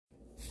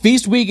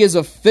Feast week is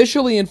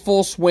officially in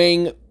full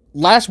swing.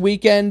 Last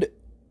weekend,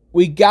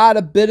 we got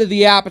a bit of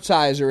the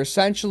appetizer.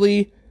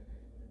 Essentially,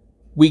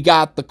 we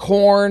got the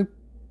corn.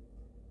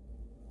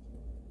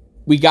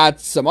 We got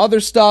some other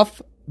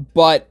stuff.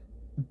 But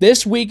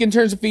this week, in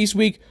terms of Feast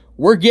week,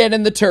 we're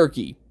getting the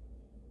turkey.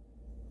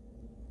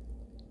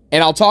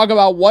 And I'll talk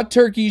about what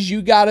turkeys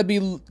you got to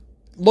be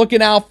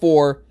looking out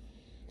for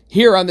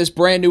here on this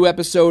brand new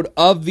episode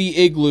of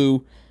The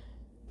Igloo.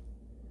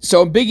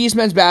 So in Big East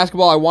men's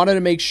basketball, I wanted to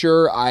make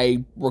sure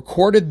I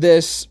recorded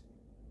this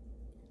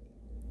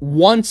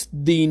once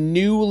the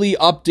newly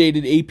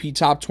updated AP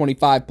Top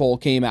 25 poll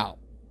came out.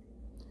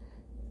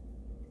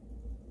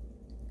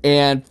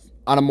 And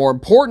on a more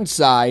important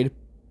side,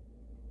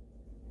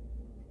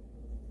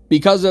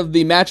 because of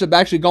the matchup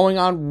actually going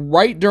on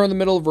right during the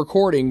middle of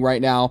recording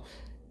right now,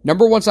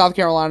 number 1 South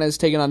Carolina is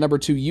taking on number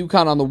 2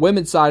 UConn on the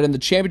women's side in the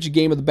championship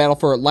game of the Battle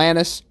for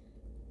Atlantis.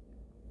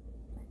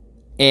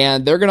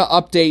 And they're going to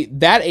update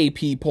that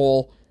AP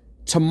poll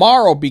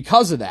tomorrow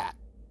because of that.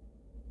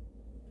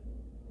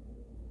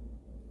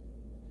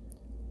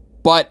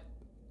 But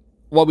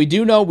what we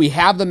do know, we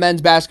have the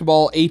men's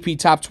basketball AP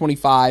Top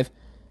 25.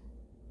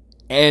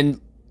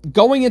 And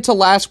going into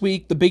last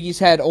week, the Big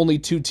East had only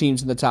 2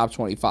 teams in the top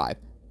 25.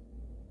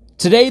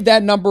 Today,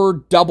 that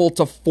number doubled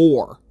to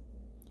 4.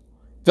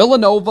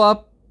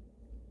 Villanova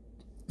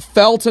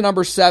fell to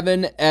number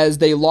 7 as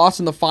they lost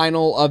in the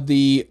final of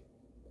the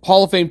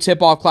Hall of Fame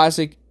Tip-Off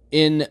Classic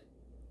in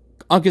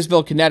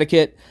Uncasville,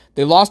 Connecticut.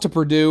 They lost to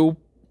Purdue,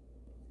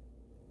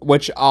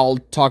 which I'll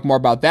talk more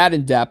about that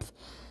in depth.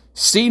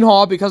 Seton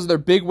Hall, because of their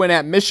big win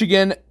at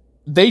Michigan,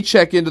 they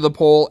check into the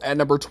poll at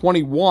number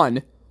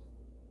 21.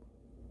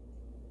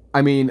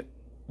 I mean,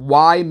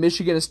 why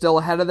Michigan is still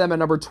ahead of them at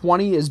number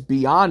 20 is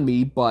beyond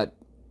me, but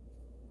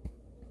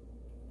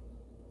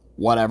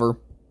whatever.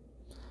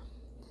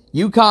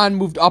 UConn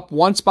moved up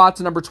 1 spot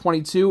to number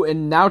 22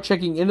 and now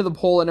checking into the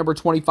poll at number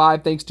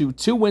 25 thanks to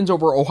 2 wins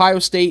over Ohio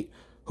State,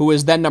 who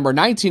is then number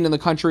 19 in the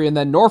country, and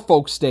then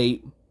Norfolk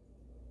State.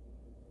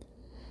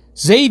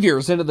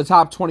 Xavier's into the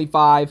top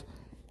 25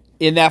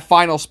 in that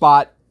final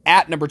spot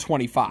at number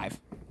 25.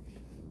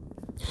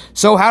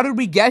 So how did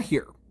we get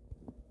here?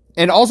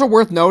 And also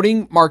worth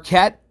noting,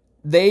 Marquette,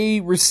 they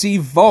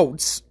receive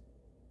votes.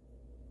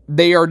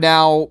 They are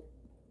now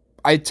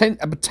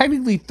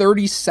technically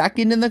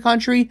 32nd in the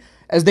country,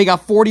 as they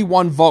got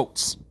 41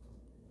 votes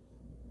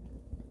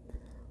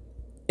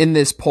in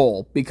this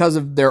poll because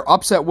of their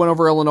upset win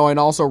over Illinois and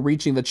also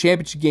reaching the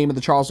championship game of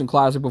the Charleston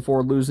Classic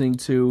before losing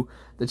to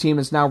the team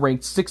that's now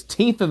ranked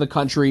 16th in the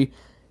country,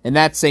 and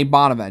that's St.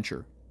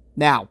 Bonaventure.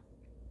 Now,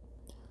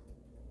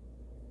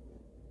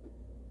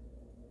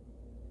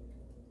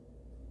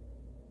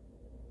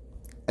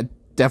 I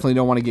definitely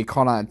don't want to get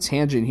caught on a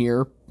tangent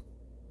here,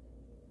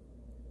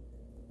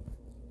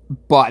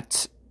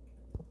 but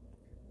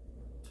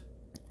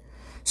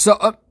so,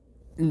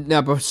 and you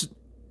know what's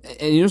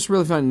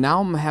really funny? Now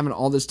I'm having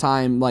all this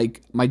time,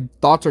 like, my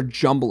thoughts are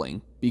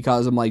jumbling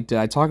because I'm like, did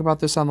I talk about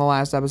this on the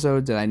last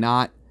episode? Did I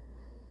not?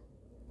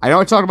 I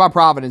know I talked about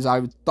Providence.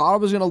 I thought I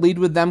was going to lead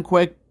with them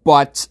quick,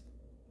 but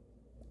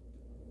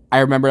I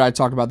remembered I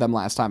talked about them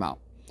last time out.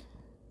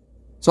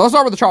 So let's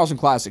start with the Charleston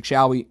Classic,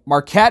 shall we?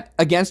 Marquette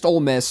against Ole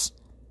Miss.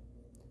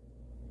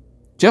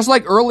 Just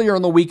like earlier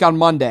in the week on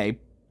Monday,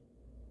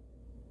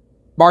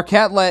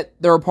 Marquette let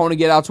their opponent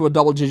get out to a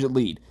double-digit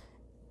lead.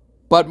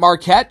 But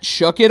Marquette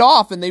shook it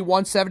off, and they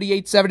won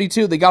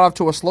 78-72. They got off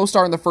to a slow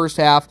start in the first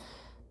half.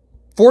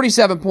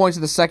 47 points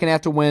in the second half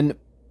to win,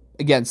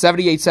 again,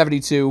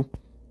 78-72.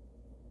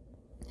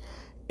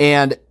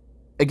 And,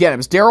 again, it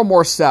was Daryl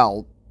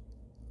Morcell.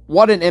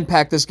 What an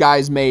impact this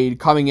guy's made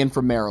coming in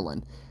from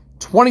Maryland.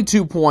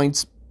 22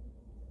 points,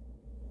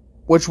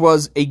 which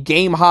was a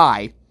game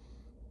high.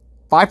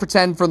 5 for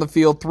 10 from the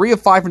field, 3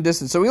 of 5 from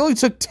distance. So he only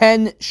took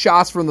 10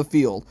 shots from the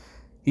field.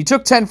 He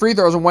took 10 free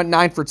throws and went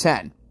 9 for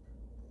 10.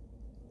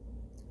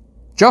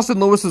 Justin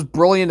Lewis was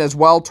brilliant as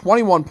well.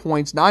 21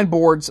 points, 9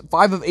 boards,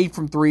 5 of 8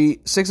 from 3,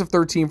 6 of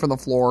 13 from the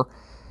floor.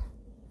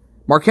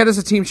 Marquette as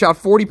a team shot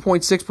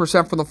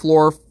 40.6% from the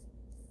floor,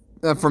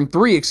 from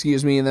 3, and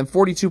then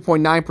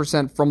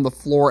 42.9% from the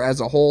floor as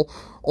a whole.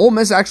 Ole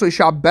Miss actually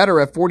shot better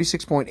at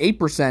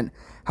 46.8%.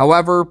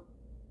 However,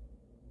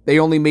 they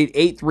only made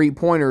 8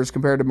 3-pointers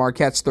compared to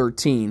Marquette's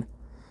 13.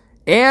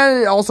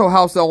 And it also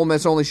helps that Ole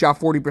Miss only shot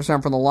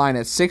 40% from the line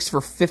at 6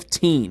 for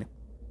 15.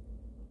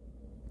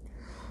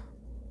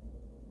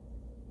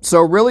 So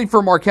really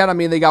for Marquette, I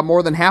mean, they got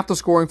more than half the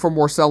scoring from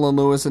Morcell and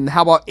Lewis. And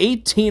how about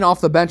 18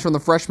 off the bench from the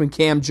freshman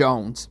Cam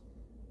Jones?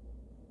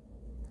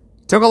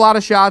 Took a lot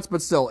of shots,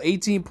 but still,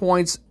 18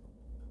 points.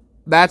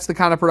 That's the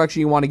kind of production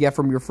you want to get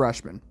from your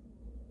freshman.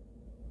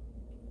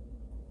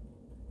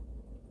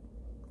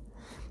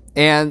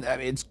 And I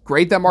mean, it's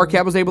great that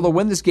Marquette was able to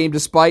win this game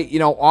despite,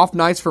 off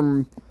nights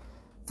from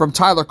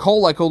Tyler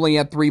Kolek, only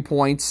had 3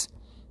 points,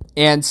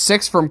 and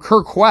 6 from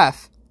Kirk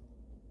Queth,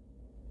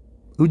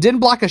 who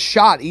didn't block a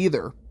shot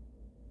either.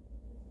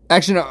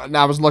 Actually, no,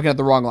 I was looking at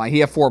the wrong line. He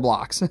had 4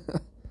 blocks.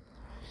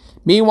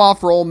 Meanwhile,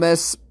 for Ole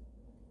Miss,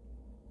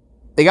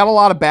 they got a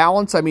lot of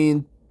balance. I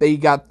mean, they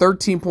got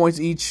 13 points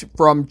each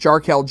from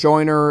Jarkel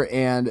Joyner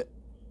and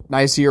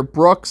Nasir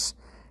Brooks,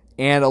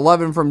 and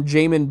 11 from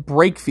Jamin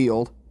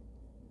Brakefield.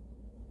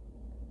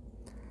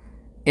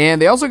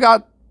 And they also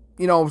got,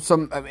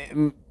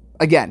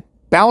 again,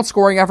 balanced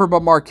scoring effort,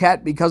 but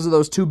Marquette, because of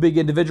those two big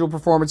individual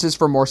performances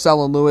from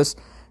Morcell and Lewis,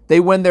 they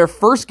win their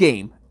first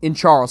game in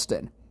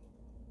Charleston.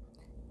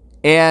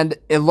 And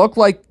it looked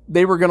like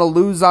they were going to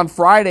lose on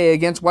Friday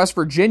against West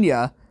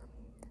Virginia.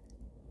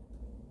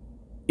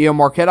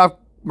 Marquette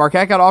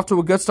got off to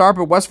a good start,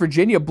 but West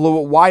Virginia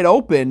blew it wide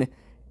open,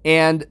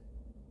 and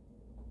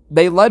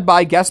they led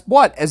by, guess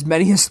what, as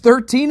many as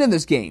 13 in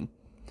this game.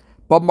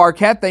 But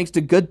Marquette, thanks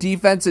to good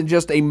defense and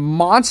just a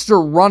monster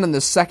run in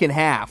the second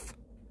half.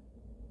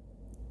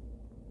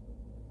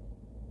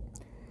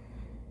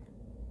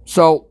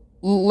 So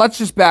let's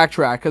just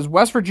backtrack, because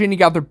West Virginia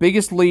got their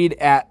biggest lead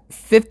at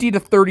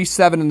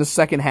 50-37 in the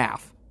second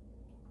half.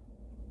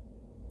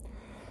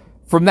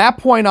 From that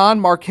point on,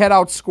 Marquette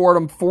outscored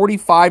them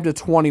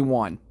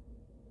 45-21.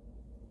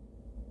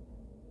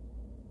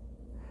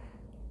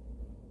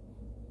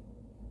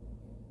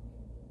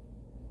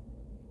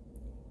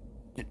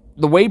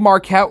 The way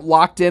Marquette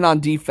locked in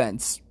on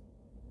defense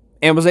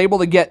and was able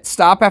to get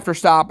stop after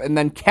stop and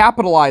then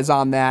capitalize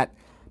on that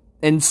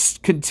and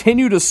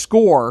continue to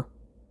score.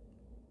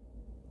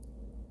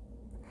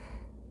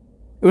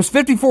 It was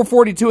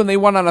 54-42, and they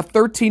went on a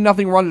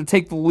 13-0 run to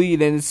take the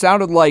lead, and it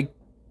sounded like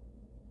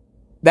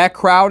that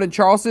crowd in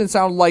Charleston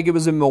sounded like it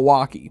was in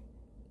Milwaukee.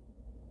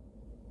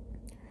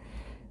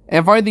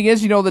 And funny thing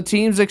is, the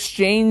teams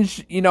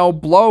exchanged,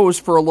 blows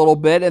for a little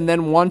bit, and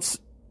then once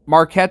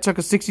Marquette took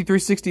a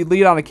 63-60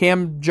 lead on a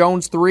Cam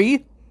Jones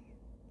 3,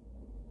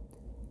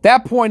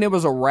 that point it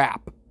was a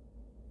wrap.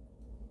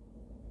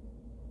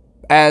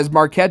 As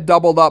Marquette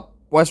doubled up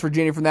West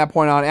Virginia from that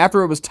point on,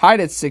 after it was tied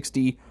at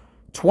 60,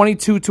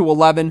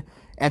 22-11,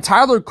 and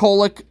Tyler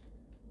Kolek,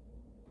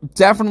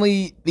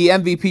 definitely the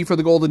MVP for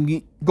the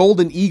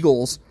Golden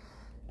Eagles.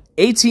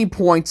 18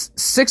 points,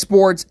 6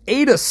 boards,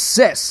 8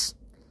 assists,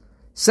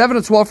 7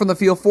 of 12 from the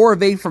field, 4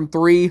 of 8 from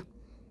 3,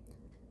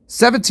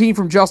 17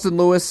 from Justin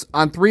Lewis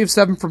on 3 of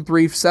 7 from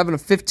 3, 7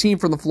 of 15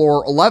 from the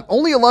floor,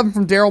 only 11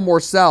 from Daryl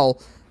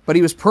Morcell, but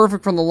he was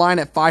perfect from the line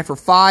at 5 for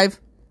 5.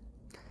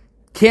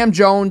 Cam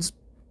Jones,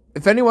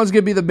 if anyone's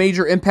going to be the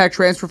major impact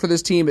transfer for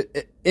this team,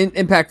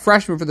 impact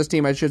freshman for this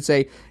team, I should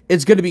say,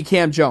 it's going to be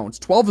Cam Jones.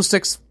 12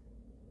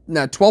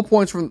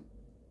 points in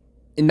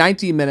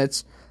 19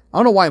 minutes. I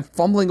don't know why I'm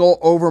fumbling all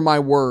over my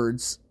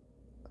words.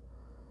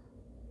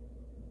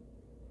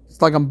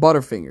 It's like I'm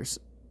Butterfingers.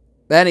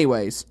 But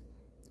anyways,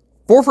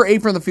 4 for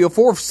 8 from the field,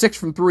 4 of 6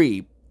 from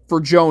 3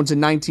 for Jones in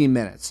 19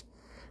 minutes.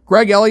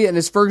 Greg Elliott in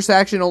his first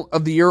action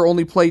of the year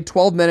only played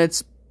 12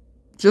 minutes,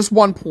 just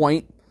 1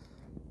 point.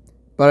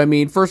 But I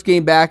mean, first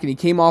game back and he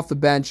came off the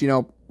bench,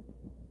 you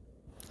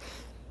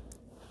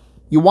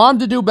want him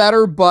to do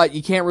better, but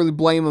you can't really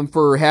blame him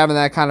for having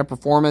that kind of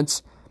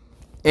performance.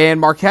 And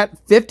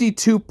Marquette,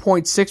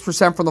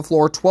 52.6% from the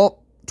floor, 12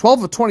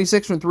 of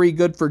 26 from 3,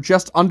 good for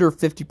just under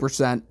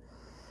 50%.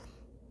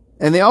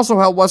 And they also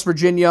held West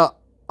Virginia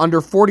under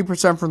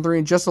 40% from 3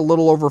 and just a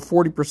little over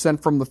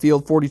 40% from the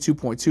field,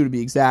 42.2 to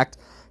be exact.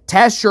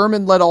 Taz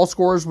Sherman led all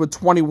scorers with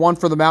 21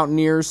 for the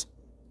Mountaineers.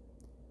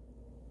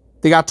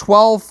 They got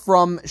 12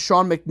 from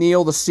Sean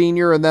McNeil, the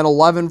senior, and then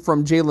 11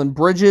 from Jalen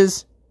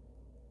Bridges.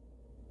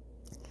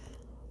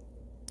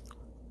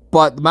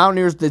 But the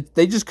Mountaineers,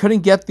 they just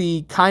couldn't get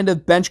the kind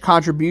of bench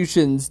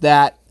contributions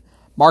that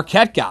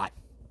Marquette got.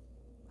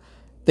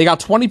 They got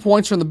 20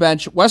 points from the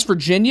bench. West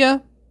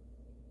Virginia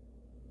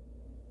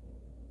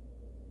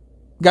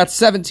got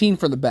 17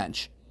 from the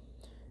bench.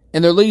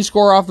 And their leading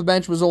scorer off the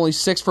bench was only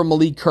 6 from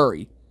Malik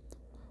Curry.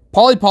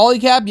 Paulie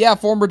Polycap,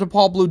 former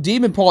DePaul Blue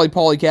Demon Paulie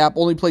Polycap,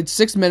 only played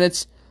 6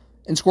 minutes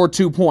and scored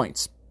 2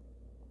 points.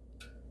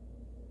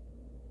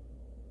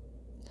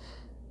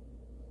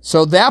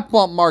 So that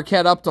bumped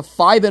Marquette up to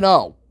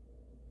 5-0.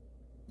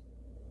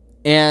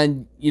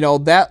 And,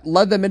 that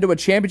led them into a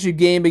championship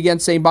game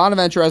against St.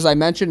 Bonaventure, as I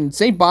mentioned. And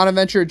St.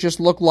 Bonaventure just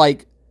looked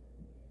like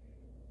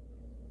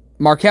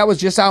Marquette was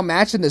just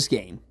outmatched in this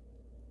game.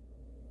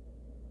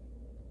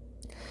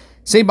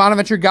 St.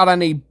 Bonaventure got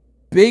on a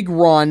big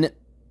run,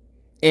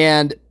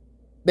 and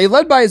they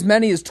led by as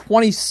many as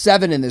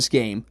 27 in this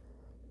game.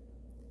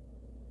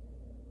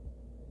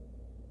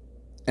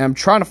 And I'm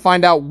trying to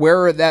find out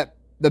where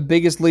the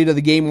biggest lead of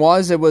the game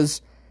was. It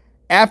was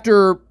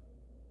after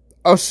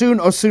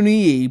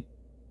Osunniyi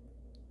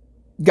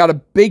got a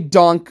big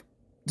dunk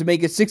to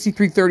make it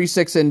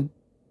 63-36 and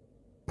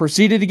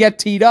proceeded to get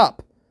teed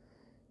up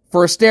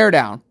for a stare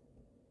down.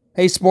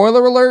 Hey,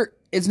 spoiler alert,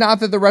 it's not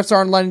that the refs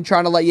aren't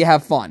trying to let you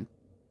have fun.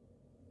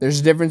 There's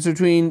a difference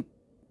between,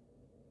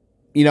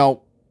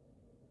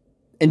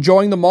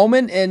 enjoying the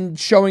moment and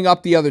showing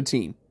up the other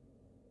team.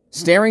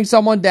 Staring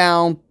someone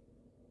down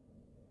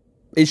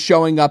is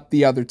showing up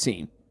the other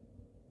team.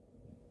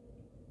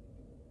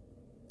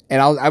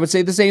 And I would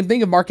say the same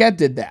thing if Marquette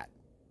did that.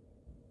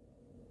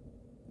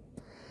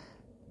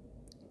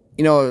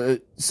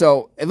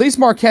 So at least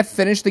Marquette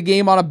finished the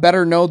game on a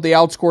better note. They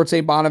outscored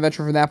St.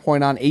 Bonaventure from that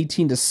point on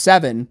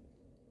 18-7.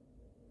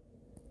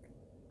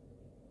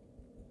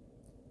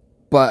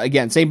 But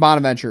again, St.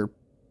 Bonaventure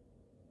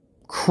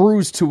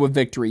cruised to a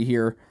victory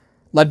here,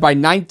 led by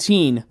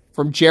 19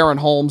 from Jaron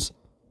Holmes.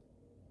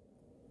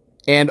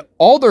 And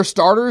all their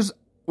starters,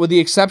 with the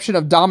exception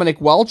of Dominic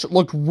Welch,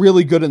 looked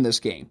really good in this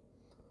game.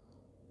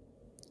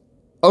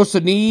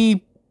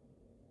 Osani,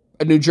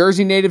 a New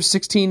Jersey native,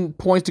 16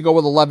 points to go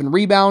with 11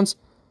 rebounds.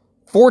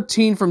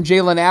 14 from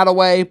Jalen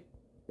Attaway.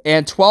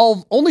 And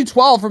only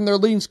 12 from their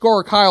leading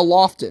scorer, Kyle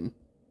Lofton.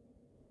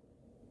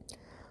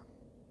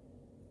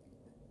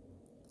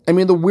 I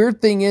mean, the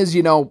weird thing is,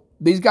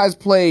 these guys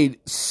played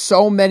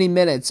so many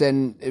minutes,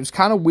 and it was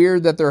kind of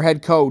weird that their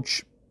head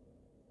coach,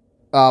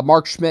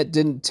 Mark Schmidt,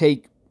 didn't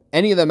take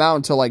any of them out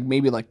until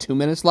maybe 2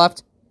 minutes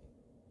left.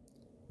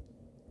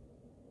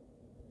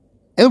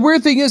 And the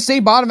weird thing is,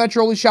 St.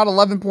 Bonaventure only shot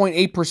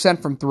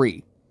 11.8% from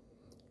three.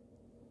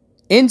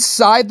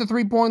 Inside the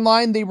three-point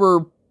line, they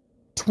were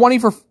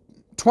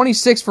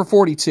 26 for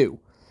 42.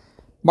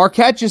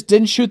 Marquette just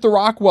didn't shoot the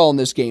rock well in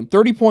this game.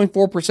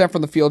 30.4%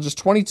 from the field, just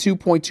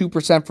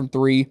 22.2% from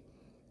three.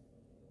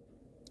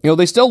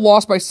 They still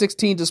lost by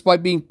 16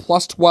 despite being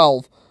plus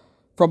 12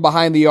 from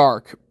behind the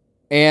arc.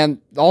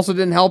 And also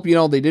didn't help,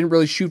 they didn't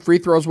really shoot free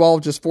throws well,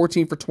 just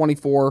 14 for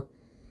 24.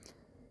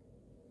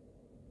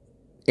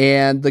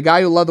 And the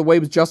guy who led the way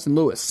was Justin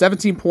Lewis.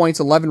 17 points,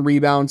 11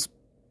 rebounds.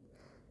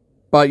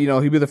 But,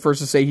 he'd be the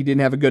first to say he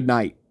didn't have a good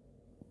night.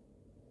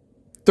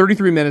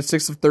 33 minutes,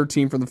 6 of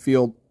 13 from the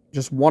field,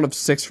 just 1 of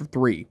 6 for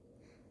three.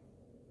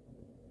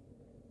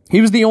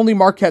 He was the only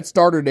Marquette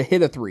starter to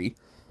hit a three.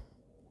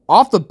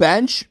 Off the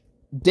bench,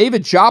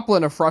 David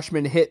Joplin, a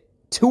freshman, hit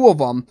 2 of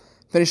them,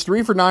 finished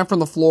 3 for 9 from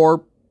the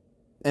floor,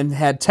 and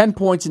had 10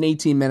 points in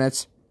 18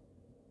 minutes.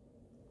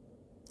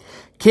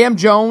 Cam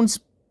Jones,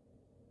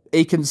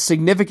 a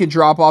significant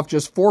drop-off,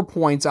 just 4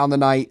 points on the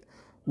night.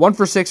 1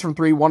 for 6 from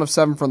 3, 1 of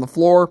 7 from the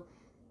floor.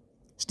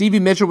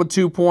 Stevie Mitchell with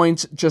 2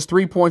 points, just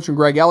 3 points from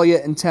Greg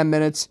Elliott in 10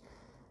 minutes.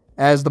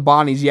 As the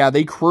Bonnies,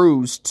 they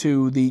cruised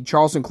to the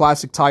Charleston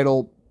Classic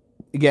title,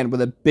 again,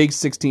 with a big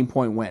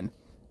 16-point win.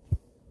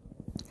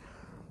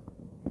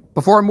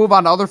 Before I move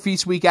on to other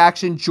Feast Week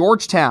action,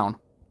 Georgetown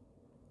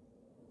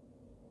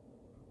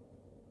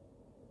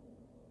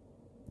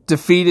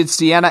defeated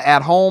Siena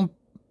at home,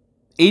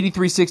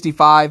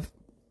 83-65.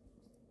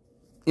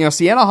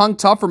 Siena hung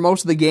tough for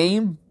most of the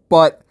game,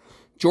 but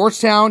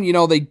Georgetown,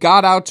 they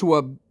got out to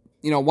a,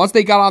 once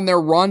they got on their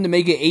run to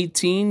make it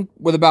 18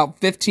 with about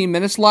 15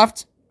 minutes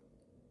left,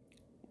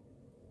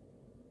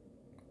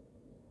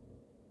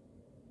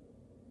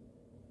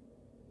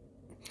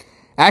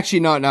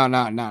 actually,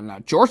 no.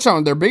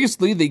 Georgetown, their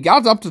biggest lead, they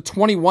got up to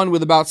 21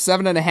 with about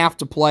 7.5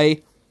 to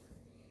play.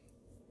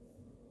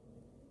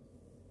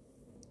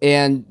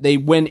 And they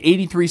win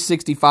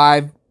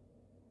 83-65.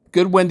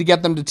 Good win to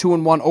get them to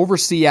 2-1 over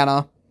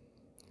Siena.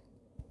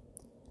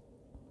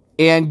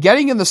 And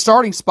getting in the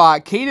starting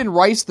spot, Caden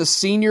Rice, the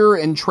senior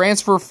and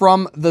transfer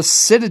from the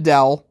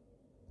Citadel,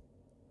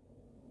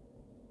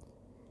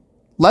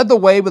 led the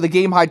way with a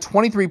game-high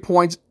 23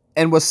 points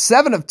and was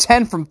 7 of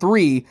 10 from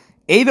 3,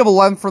 8 of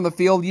 11 from the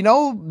field. You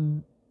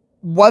know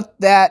what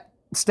that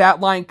stat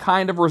line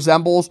kind of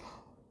resembles?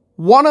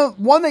 One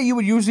that you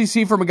would usually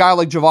see from a guy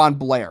like Javon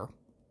Blair.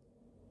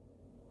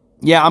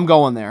 Yeah, I'm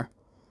going there.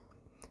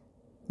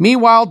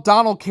 Meanwhile,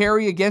 Donald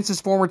Carey against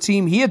his former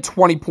team, he had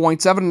 20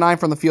 points, 7 of 9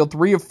 from the field,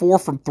 3 of 4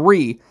 from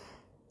 3.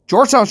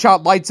 Georgetown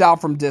shot lights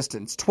out from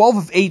distance, 12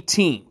 of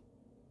 18.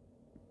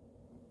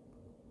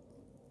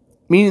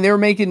 Meaning they were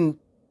making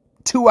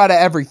 2 out of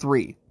every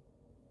 3.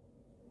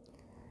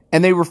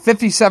 And they were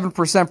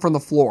 57% from the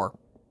floor.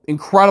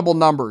 Incredible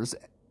numbers.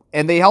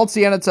 And they held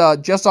Siena to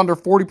just under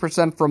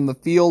 40% from the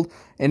field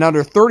and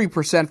under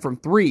 30% from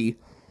 3.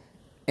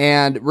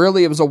 And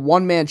really, it was a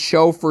one-man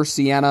show for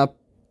Siena,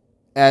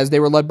 as they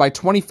were led by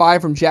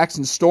 25 from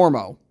Jackson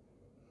Stormo,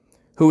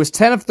 who was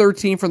 10 of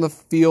 13 from the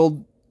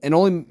field and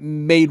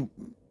only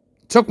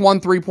took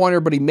 1 3-pointer,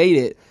 but he made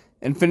it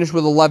and finished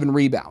with 11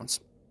 rebounds.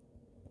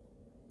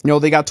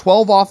 They got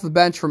 12 off the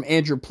bench from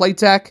Andrew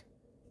Platek.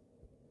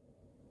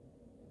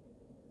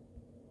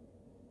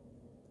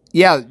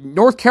 Yeah,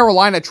 North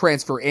Carolina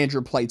transfer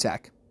Andrew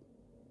Platek.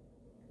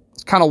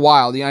 It's kind of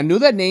wild. I knew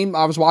that name.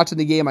 I was watching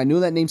the game. I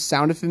knew that name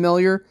sounded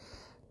familiar.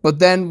 But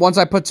then once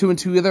I put 2 and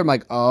 2 together, I'm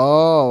like,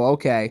 oh,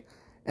 okay.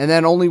 And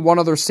then only one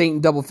other Saint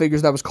in double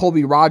figures. That was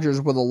Colby Rogers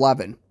with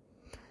 11.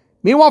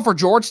 Meanwhile, for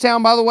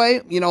Georgetown, by the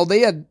way, they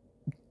had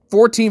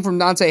 14 from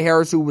Dante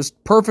Harris, who was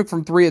perfect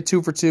from 3 at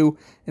 2 for 2,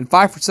 and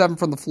 5 for 7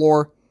 from the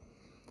floor.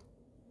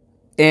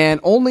 And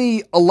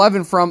only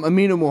 11 from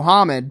Aminu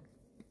Muhammad.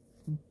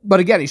 But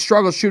again, he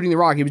struggled shooting the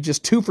rock. He was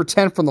just 2 for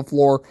 10 from the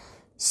floor,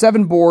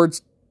 7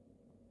 boards.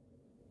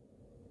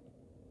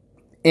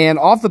 And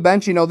off the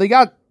bench, they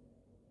got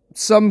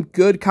some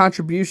good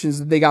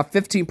contributions. They got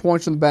 15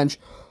 points from the bench,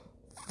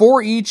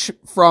 4 each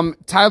from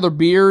Tyler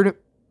Beard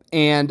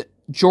and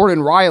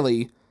Jordan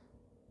Riley,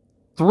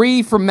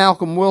 3 from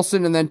Malcolm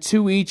Wilson, and then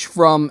 2 each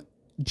from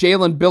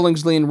Jalen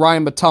Billingsley and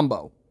Ryan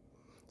Mutombo.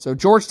 So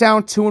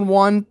Georgetown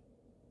 2-1.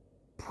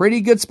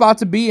 Pretty good spot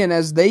to be in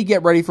as they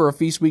get ready for a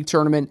Feast Week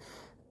tournament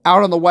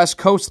out on the West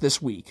Coast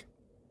this week.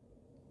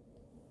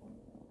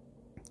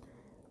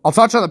 I'll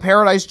touch on the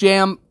Paradise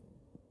Jam,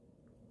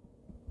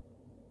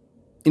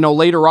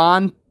 later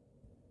on.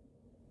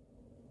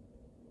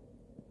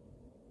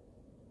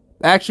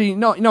 Actually,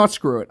 no,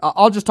 screw it.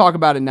 I'll just talk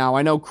about it now.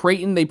 I know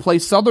Creighton, they play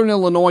Southern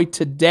Illinois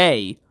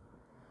today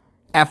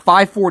at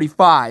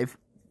 5:45.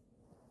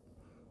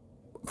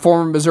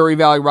 Former Missouri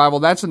Valley rival.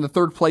 That's in the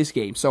third place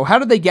game. So how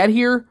did they get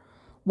here?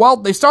 Well,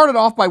 they started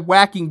off by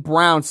whacking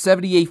Brown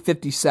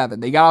 78-57.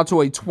 They got out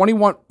to a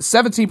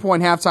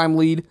 17-point halftime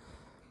lead.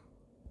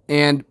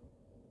 And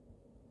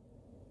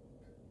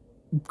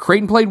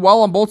Creighton played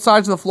well on both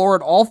sides of the floor,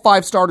 and all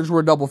 5 starters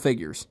were double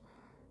figures.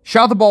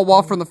 Shot the ball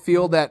well from the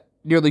field at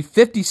nearly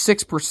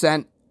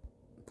 56%.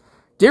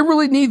 Didn't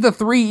really need the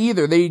 3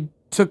 either. They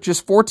took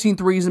just 14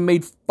 threes and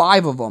made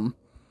 5 of them.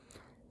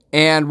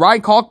 And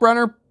Ryan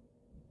Kalkbrenner,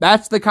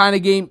 that's the kind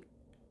of game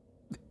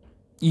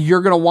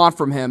you're going to want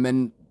from him.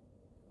 And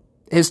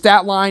his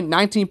stat line,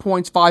 19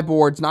 points, 5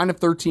 boards, 9 of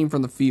 13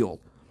 from the field.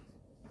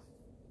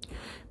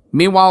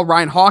 Meanwhile,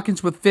 Ryan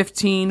Hawkins with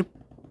 15,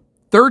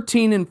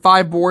 13 and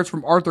 5 boards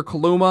from Arthur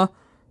Kaluma,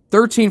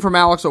 13 from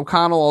Alex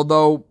O'Connell,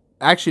 although,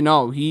 actually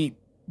no, he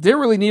didn't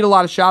really need a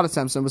lot of shot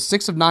attempts. It was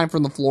 6 of 9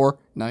 from the floor.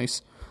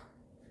 Nice.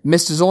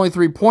 Missed his only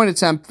 3-point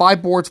attempt,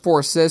 5 boards, 4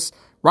 assists.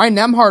 Ryan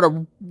Nembhard,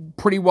 a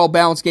pretty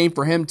well-balanced game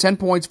for him. 10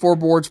 points, 4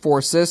 boards, 4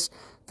 assists.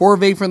 4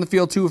 of 8 from the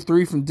field, 2 of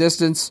 3 from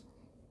distance.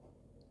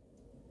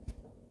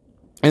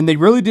 And they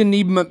really didn't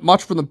need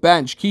much from the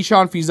bench.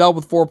 Keyshawn Fizel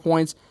with 4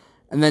 points,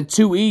 and then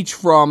 2 each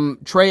from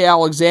Trey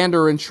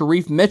Alexander and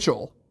Sharif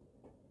Mitchell.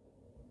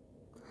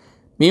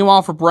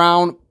 Meanwhile, for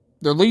Brown,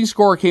 their leading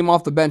scorer came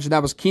off the bench, and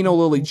that was Keno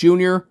Lilly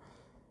Jr.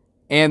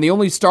 And the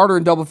only starter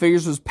in double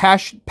figures was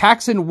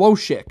Paxton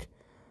Wojcik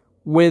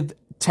with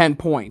 10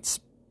 points.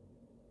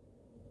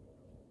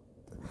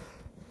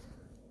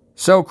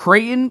 So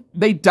Creighton,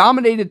 they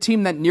dominated a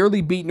team that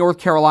nearly beat North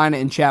Carolina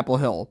in Chapel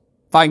Hill.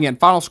 Again,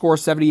 final score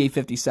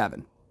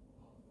 78-57.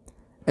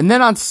 And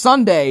then on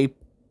Sunday,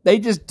 they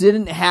just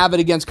didn't have it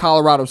against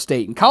Colorado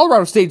State. And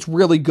Colorado State's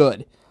really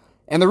good.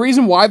 And the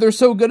reason why they're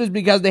so good is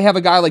because they have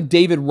a guy like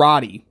David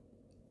Roddy,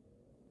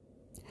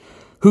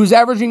 who's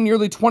averaging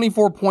nearly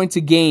 24 points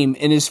a game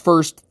in his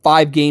first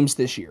 5 games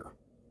this year.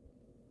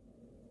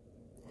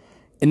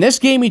 In this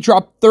game, he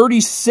dropped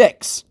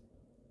 36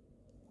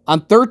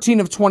 on 13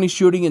 of 20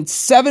 shooting and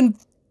 7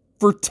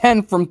 for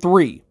 10 from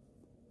 3.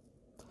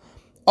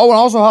 Oh, and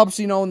also helps,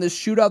 in this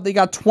shootout, they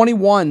got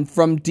 21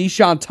 from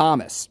Deshaun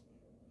Thomas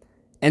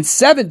and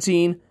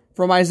 17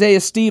 from Isaiah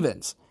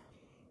Stevens.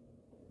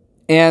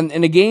 And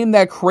in a game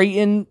that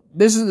Creighton,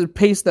 this is a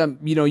pace that,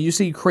 you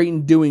see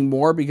Creighton doing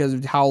more because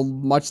of how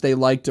much they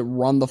like to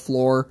run the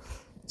floor,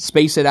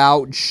 space it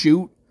out, and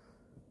shoot.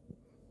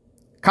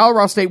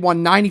 Colorado State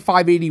won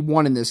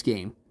 95-81 in this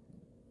game.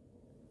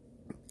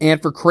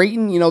 And for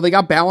Creighton, they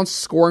got balanced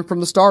scoring from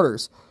the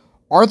starters.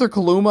 Arthur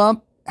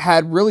Kaluma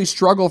had really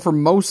struggled for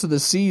most of the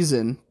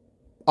season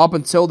up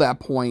until that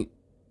point.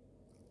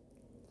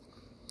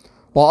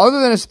 While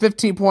other than his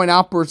 15-point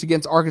outburst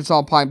against Arkansas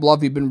and Pine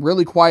Bluff, he'd been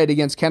really quiet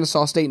against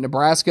Kennesaw State and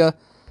Nebraska.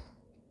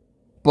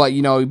 But,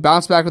 he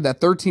bounced back with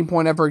that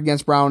 13-point effort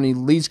against Brown, and he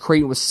leads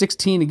Creighton with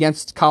 16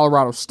 against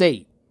Colorado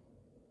State.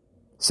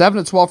 7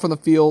 of 12 from the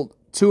field,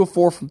 2 of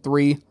 4 from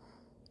 3.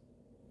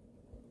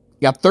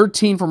 Got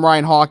 13 from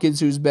Ryan Hawkins,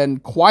 who's been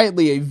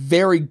quietly a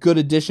very good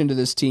addition to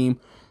this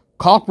team.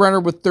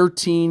 Kalkbrenner with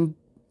 13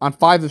 on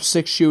 5 of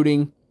 6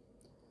 shooting.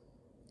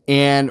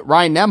 And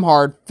Ryan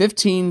Nembhard,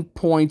 15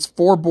 points,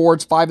 4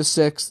 boards, 5 of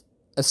 6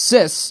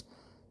 assists,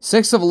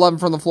 6 of 11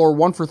 from the floor,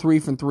 1 for 3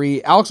 from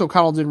 3. Alex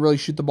O'Connell didn't really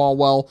shoot the ball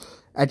well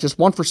at just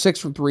 1 for 6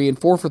 from 3 and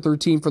 4 for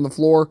 13 from the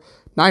floor.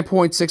 9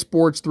 points, 6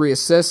 boards, 3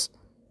 assists.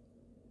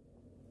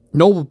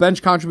 Notable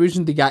bench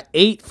contributions, they got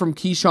 8 from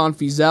Keyshawn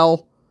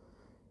Fizel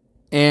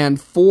and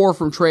 4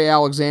 from Trey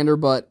Alexander,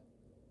 but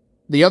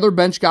the other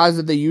bench guys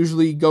that they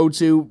usually go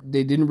to,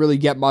 they didn't really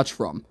get much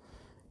from.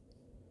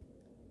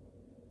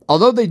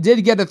 Although they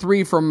did get a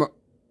 3 from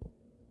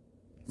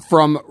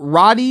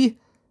Radi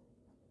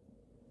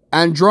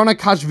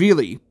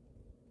Andronikashvili,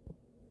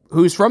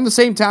 who's from the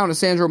same town as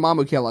Sandro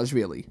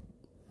Mamukelashvili.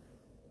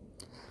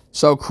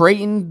 So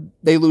Creighton,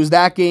 they lose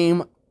that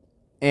game,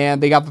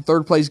 and they got the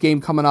third place game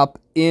coming up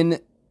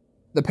in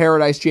the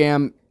Paradise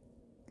Jam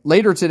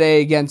later today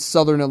against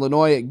Southern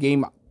Illinois, a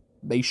game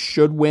they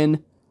should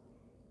win.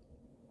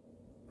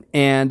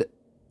 And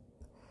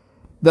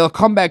they'll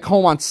come back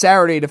home on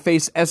Saturday to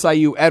face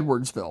SIU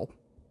Edwardsville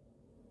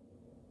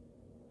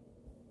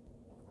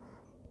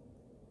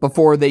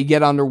before they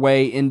get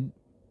underway in,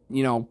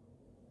 to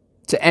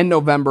end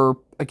November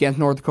against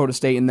North Dakota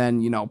State. And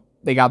then,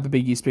 they got the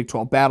Big East Big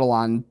 12 battle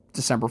on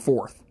December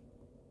 4th.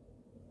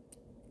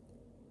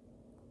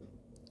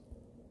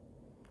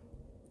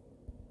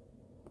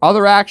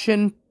 Other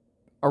action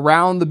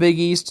around the Big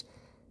East,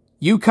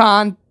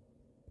 UConn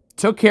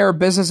took care of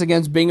business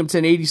against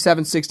Binghamton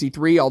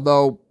 87-63,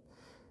 although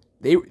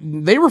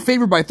They were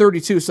favored by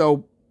 32,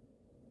 so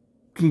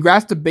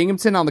congrats to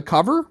Binghamton on the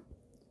cover.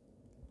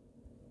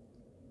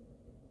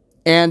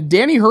 And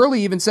Danny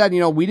Hurley even said,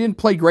 we didn't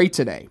play great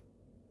today.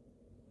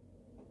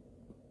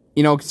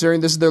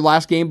 Considering this is their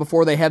last game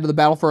before they head to the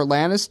battle for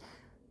Atlantis.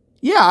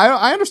 Yeah,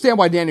 I understand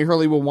why Danny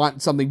Hurley will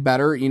want something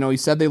better. He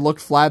said they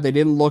looked flat. They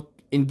didn't look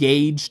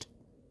engaged.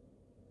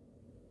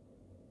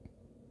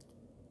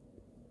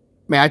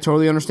 I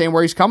totally understand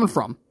where he's coming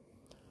from.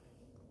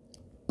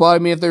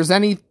 But, if there's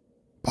any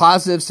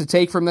positives to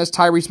take from this,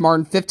 Tyrese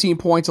Martin, 15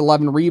 points,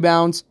 11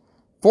 rebounds,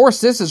 4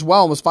 assists as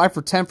well, and was 5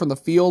 for 10 from the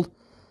field.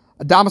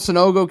 Adama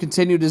Sanogo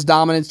continued his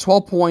dominance,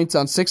 12 points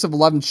on 6 of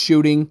 11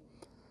 shooting,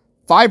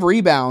 5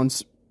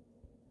 rebounds,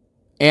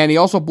 and he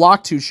also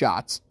blocked 2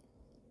 shots.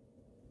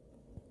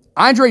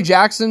 Andre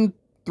Jackson,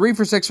 3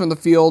 for 6 from the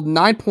field,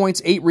 9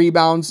 points, 8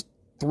 rebounds,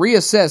 3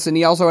 assists, and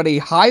he also had a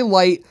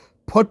highlight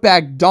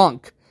putback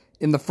dunk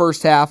in the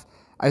first half.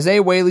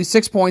 Isaiah Whaley,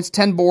 6 points,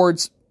 10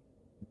 boards,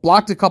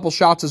 blocked a couple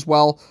shots as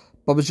well,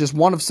 but was just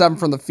 1 of 7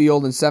 from the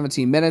field in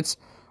 17 minutes.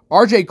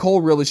 RJ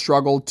Cole really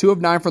struggled, 2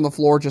 of 9 from the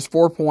floor, just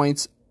 4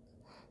 points,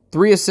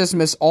 3 assists,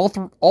 missed all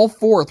 4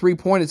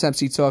 3-point attempts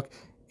he took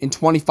in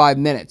 25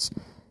 minutes.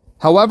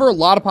 However, a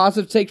lot of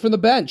positive takes from the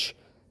bench.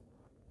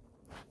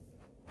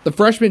 The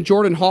freshman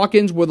Jordan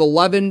Hawkins with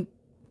 11,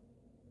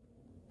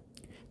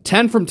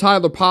 10 from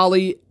Tyler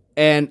Polley,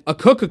 and a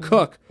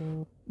cook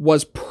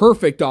was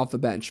perfect off the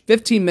bench.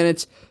 15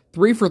 minutes,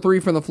 3 for 3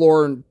 from the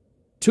floor, and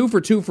 2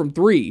 for 2 from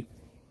 3.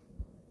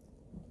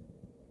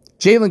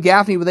 Jalen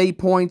Gaffney with 8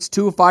 points,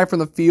 2 of 5 from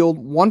the field,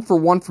 1 for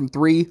 1 from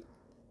 3.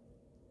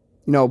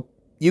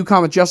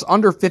 UConn with just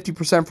under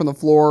 50% from the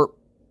floor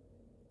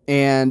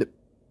and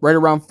right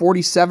around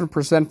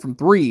 47% from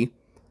 3.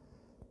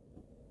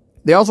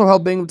 They also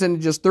held Binghamton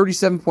to just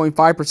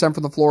 37.5%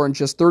 from the floor and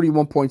just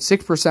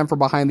 31.6% from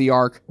behind the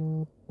arc.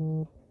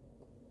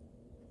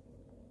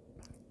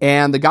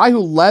 And the guy who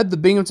led the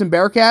Binghamton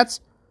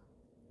Bearcats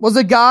was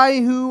a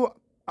guy who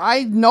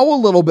I know a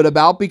little bit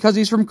about because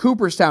he's from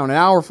Cooperstown, an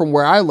hour from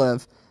where I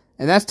live,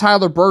 and that's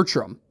Tyler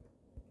Bertram.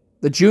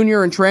 The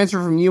junior and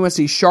transfer from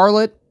UNC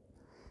Charlotte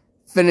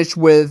finished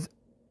with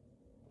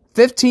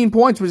 15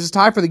 points, which is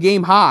tied for the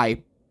game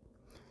high.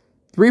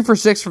 3 for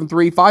 6 from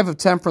 3, 5 of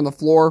 10 from the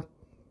floor.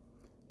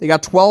 They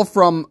got 12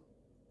 from...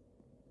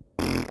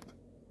 I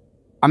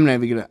don't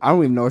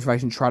even know if I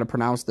can try to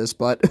pronounce this,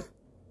 but...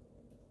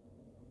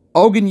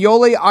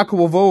 Ogunyole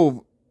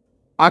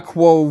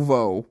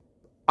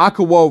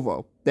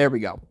Aquovo. There we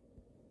go.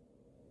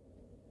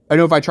 I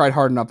know if I tried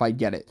hard enough, I'd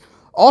get it.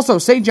 Also,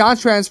 St.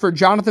 John's transfer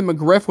Jonathan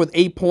McGriff with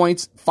 8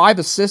 points, 5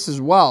 assists as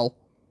well.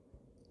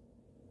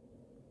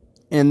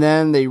 And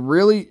then they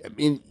really...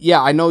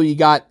 I know you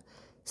got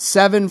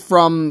 7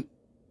 from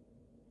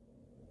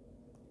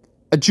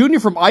a junior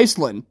from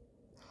Iceland,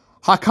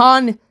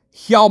 Hakan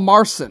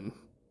Hjalmarsson.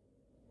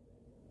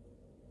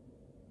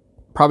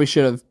 Probably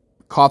should have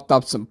coughed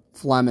up some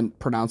phlegm in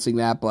pronouncing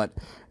that, but...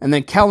 And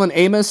then Kellen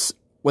Amos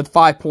with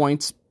 5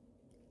 points.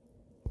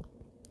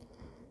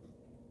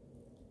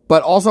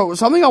 But also,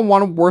 something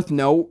worth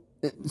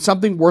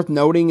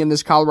noting in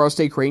this Colorado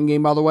State Creighton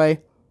game, by the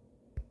way.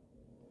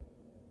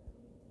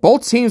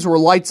 Both teams were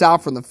lights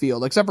out from the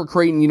field, except for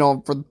Creighton,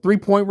 for the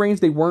 3-point range,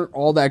 they weren't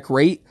all that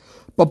great.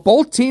 But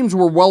both teams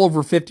were well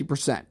over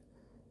 50%.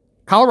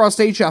 Colorado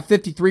State shot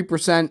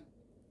 53%.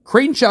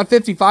 Creighton shot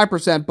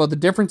 55%, but the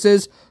difference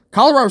is,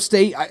 Colorado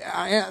State,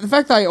 the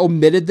fact that I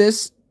omitted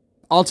this,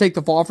 I'll take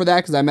the fall for that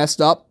because I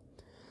messed up.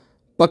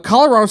 But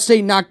Colorado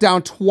State knocked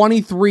down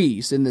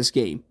 23s in this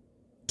game.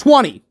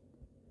 20.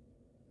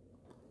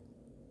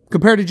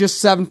 Compared to just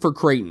 7 for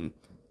Creighton.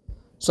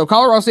 So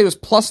Colorado State was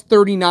plus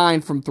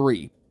 39 from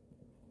 3.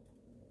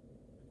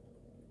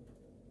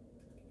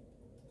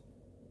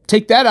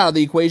 Take that out of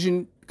the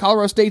equation,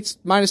 Colorado State's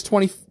minus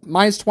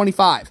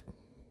 25.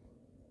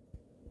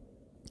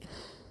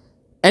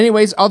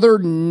 Anyways, other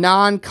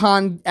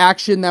non-con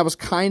action that was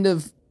kind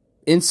of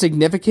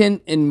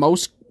insignificant in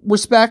most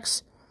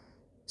respects.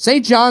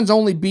 St. John's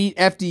only beat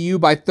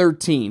FDU by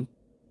 13.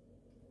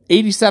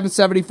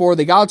 87-74.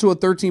 They got to a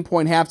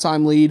 13-point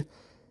halftime lead,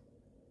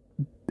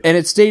 and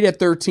it stayed at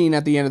 13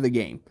 at the end of the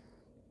game.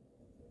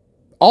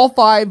 All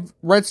 5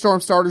 Red Storm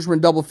starters were in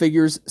double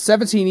figures,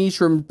 17 each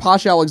from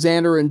Posh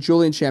Alexander and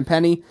Julian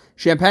Champagny.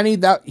 Champagny,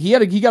 he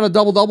got a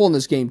double-double in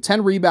this game,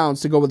 10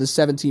 rebounds to go with his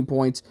 17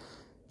 points.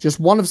 Just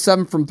 1 of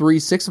 7 from 3,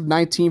 6 of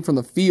 19 from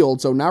the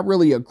field, so not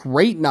really a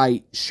great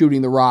night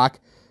shooting the rock.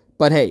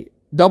 But hey,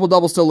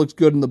 double-double still looks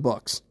good in the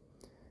books.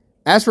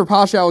 As for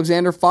Posh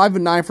Alexander, 5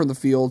 of 9 from the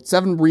field,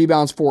 7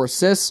 rebounds, 4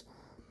 assists.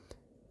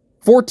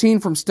 14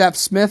 from Steph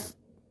Smith,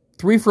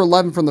 3 for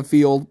 11 from the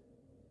field.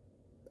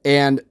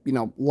 And,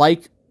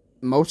 like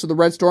most of the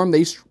Red Storm,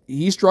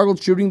 he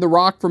struggled shooting the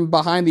rock from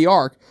behind the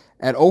arc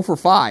at 0 for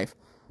 5.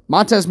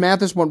 Montez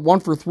Mathis went 1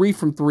 for 3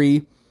 from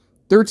 3.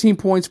 13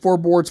 points, 4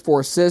 boards, 4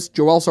 assists.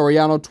 Joel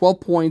Soriano, 12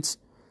 points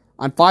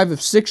on 5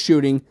 of 6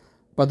 shooting.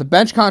 But the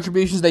bench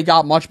contributions, they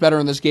got much better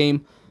in this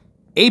game.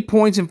 8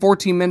 points in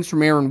 14 minutes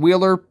from Aaron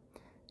Wheeler.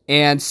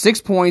 and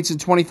 6 points in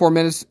 24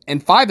 minutes,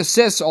 and 5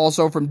 assists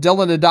also from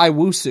Dylan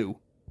Adai-Wusu.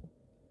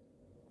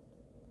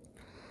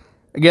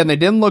 Again, they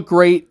didn't look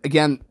great.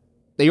 Again,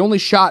 they only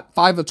shot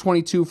 5 of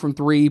 22 from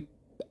 3,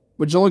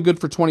 which is only good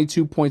for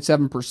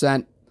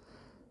 22.7%.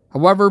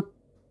 However,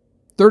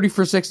 30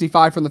 for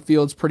 65 from the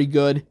field is pretty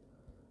good.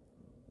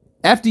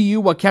 FDU,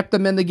 what kept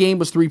them in the game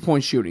was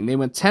 3-point shooting. They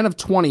went 10 of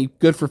 20,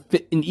 good for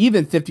an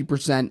even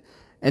 50%,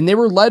 and they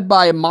were led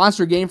by a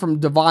monster game from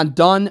Devin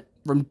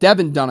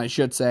Dunn,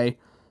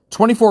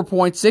 24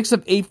 points, 6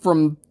 of 8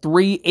 from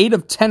 3, 8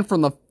 of 10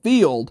 from the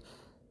field,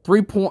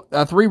 3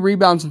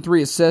 rebounds and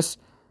 3 assists,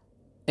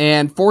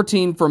 and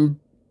 14 from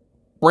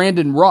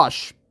Brandon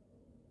Rush.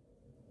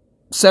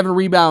 7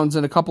 rebounds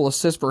and a couple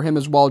assists for him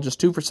as well, just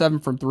 2 for 7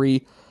 from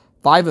 3,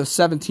 5 of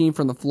 17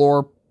 from the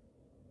floor.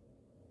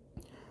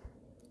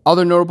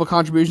 Other notable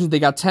contributions, they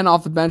got 10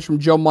 off the bench from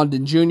Joe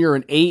Munden Jr.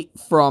 and 8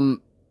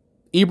 from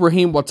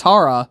Ibrahim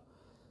Ouattara.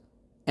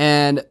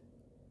 And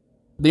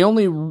the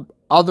only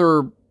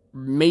other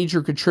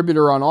major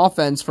contributor on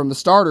offense from the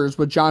starters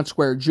was John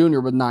Square Jr.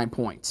 with 9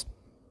 points.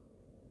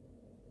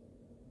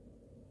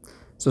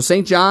 So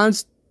St.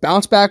 John's,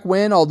 bounce back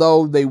win,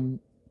 although they'll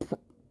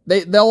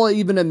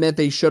even admit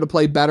they should have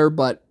played better,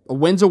 but a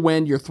win's a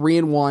win. You're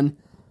 3-1.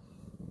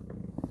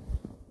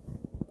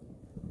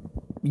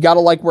 You got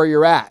to like where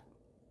you're at.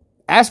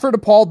 As for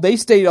DePaul, they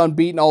stayed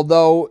unbeaten,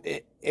 although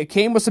it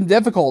came with some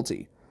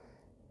difficulty.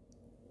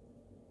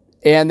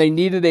 And they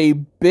needed a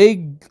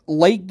big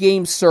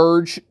late-game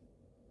surge.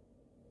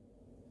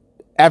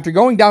 After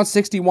going down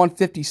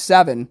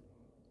 61-57,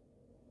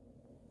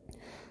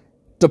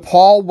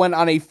 DePaul went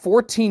on a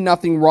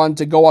 14-0 run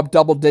to go up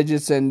double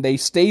digits, and they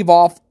stave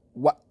off,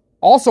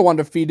 also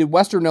undefeated,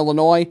 Western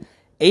Illinois,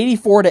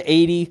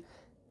 84-80.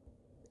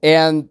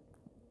 And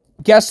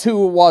guess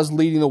who was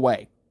leading the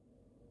way?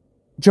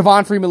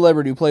 Javon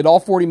Freeman-Liberty, who played all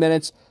 40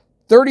 minutes,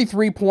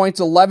 33 points,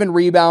 11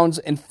 rebounds,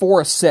 and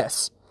 4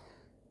 assists.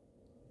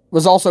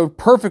 Was also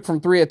perfect from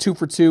 3 at 2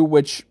 for 2,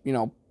 which,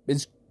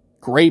 is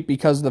great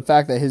because of the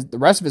fact that the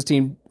rest of his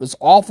team was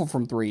awful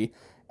from 3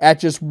 at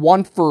just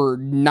 1 for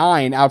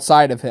 9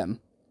 outside of him.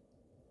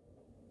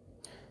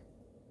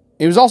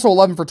 He was also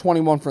 11 for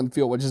 21 from the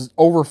field, which is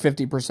over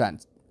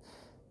 50%.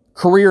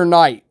 Career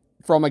night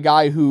from a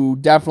guy who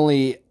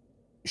definitely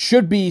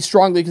should be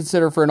strongly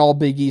considered for an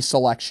All-Big East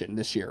selection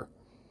this year.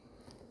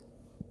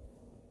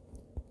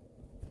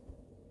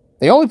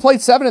 They only played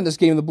 7 in this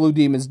game, the Blue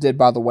Demons did,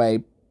 by the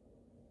way.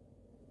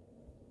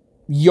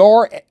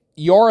 Yor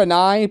and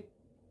I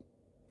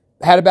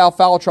had about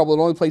foul trouble. It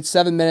only played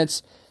 7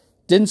 minutes,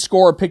 didn't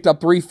score, picked up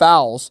 3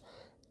 fouls.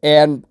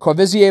 And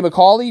Covizier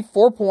McCauley,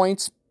 4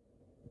 points,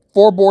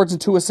 4 boards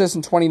and 2 assists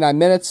in 29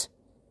 minutes.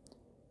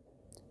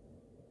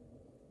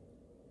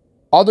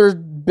 Other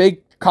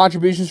big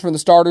contributions from the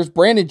starters,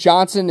 Brandon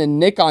Johnson and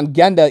Nick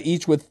Ongenda,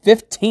 each with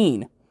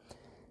 15.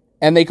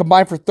 And they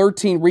combined for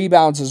 13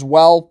 rebounds as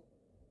well.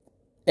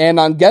 And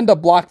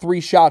Ongenda blocked 3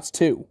 shots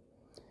too.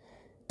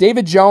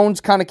 David Jones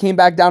kind of came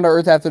back down to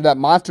earth after that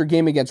monster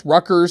game against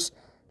Rutgers.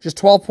 Just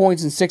 12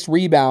 points and 6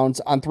 rebounds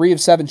on 3 of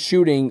 7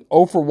 shooting,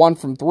 0 for 1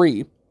 from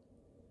 3.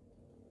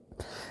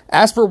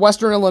 As for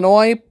Western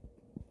Illinois,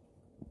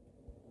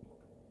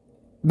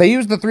 they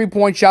used the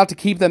 3-point shot to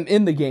keep them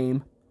in the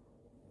game.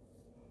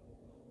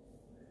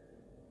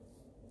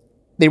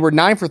 They were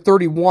 9 for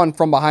 31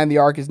 from behind the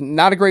arc. Is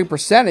not a great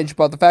percentage,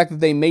 but the fact that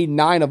they made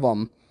 9 of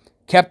them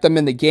kept them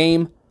in the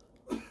game.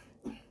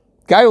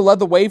 Guy who led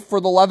the way for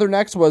the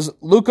Leathernecks was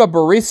Luka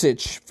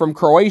Barisic from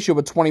Croatia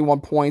with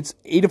 21 points,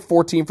 8 of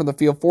 14 from the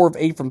field, 4 of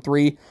 8 from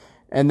 3.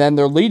 And then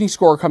their leading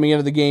scorer coming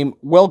into the game,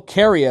 Will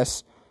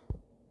Carius,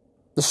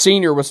 the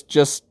senior, was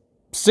just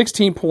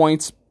 16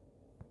 points.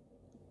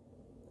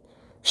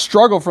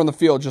 Struggled from the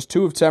field, just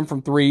 2 of 10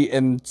 from 3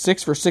 and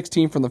 6 for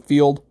 16 from the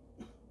field.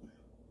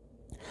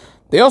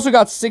 They also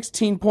got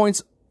 16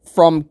 points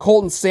from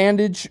Colton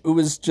Sandage, who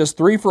was just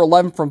 3 for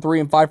 11 from 3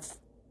 and 5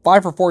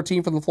 for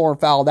 14 from the floor and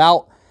fouled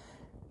out.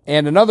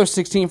 And another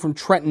 16 from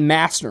Trenton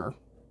Massner.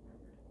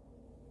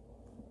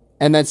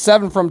 And then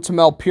 7 from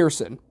Tamel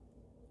Pearson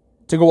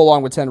to go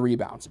along with 10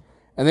 rebounds.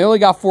 And they only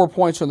got 4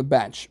 points from the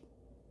bench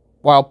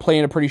while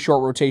playing a pretty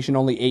short rotation,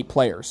 only 8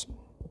 players.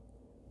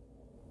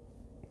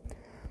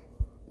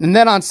 And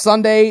then on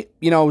Sunday,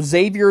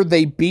 Xavier,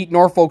 they beat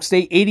Norfolk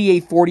State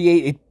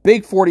 88-48, a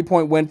big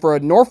 40-point win for a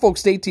Norfolk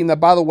State team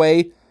that, by the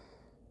way,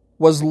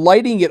 was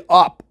lighting it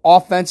up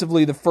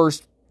offensively the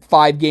first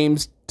 5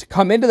 games to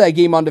come into that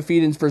game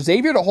undefeated. And for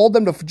Xavier to hold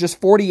them to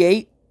just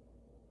 48,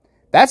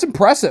 that's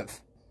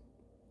impressive.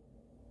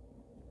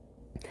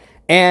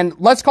 And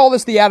let's call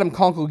this the Adam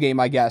Kunkel game,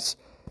 I guess.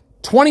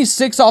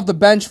 26 off the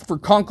bench for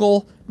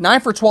Kunkel, 9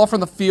 for 12 from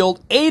the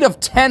field, 8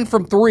 of 10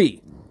 from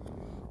 3.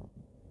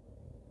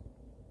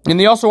 And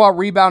they also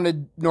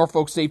out-rebounded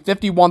Norfolk State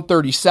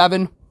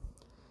 51-37.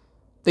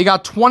 They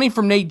got 20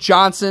 from Nate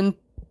Johnson,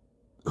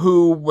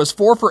 who was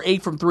 4 for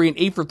 8 from 3 and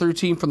 8 for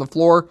 13 from the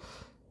floor.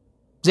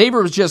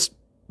 Xavier was just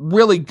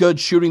really good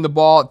shooting the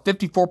ball at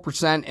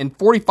 54% and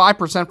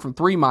 45% from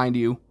 3, mind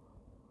you.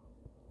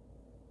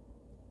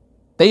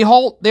 They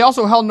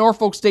also held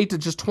Norfolk State to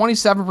just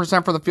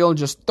 27% from the field and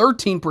just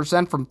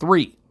 13% from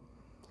three.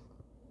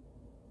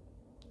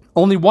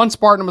 Only one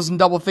Spartan was in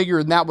double figure,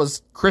 and that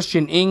was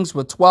Christian Ings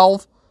with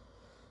 12.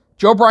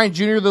 Joe Bryant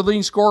Jr., the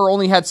leading scorer,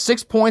 only had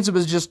 6 points. It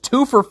was just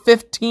 2 for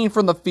 15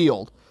 from the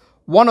field.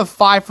 1 of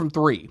 5 from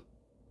three.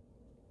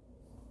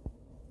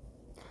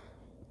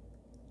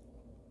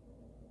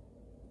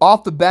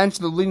 Off the bench,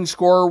 the leading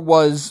scorer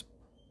was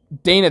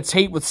Dana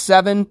Tate with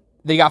 7.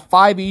 They got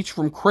 5 each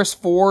from Chris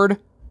Ford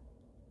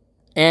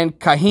and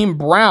Kaheem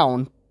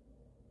Brown.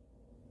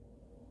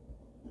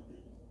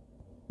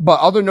 But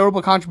other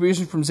notable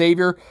contributions from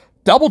Xavier,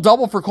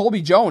 double-double for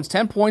Colby Jones,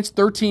 10 points,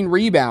 13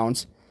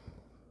 rebounds.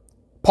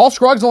 Paul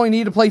Scruggs only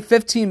needed to play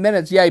 15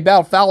 minutes. Yeah, he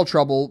battled foul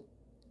trouble.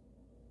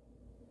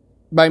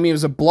 But, I mean, it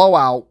was a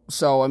blowout,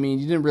 so, I mean,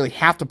 you didn't really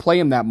have to play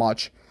him that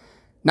much.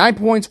 9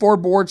 points, 4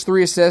 boards,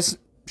 3 assists.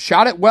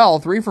 Shot it well,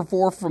 3 for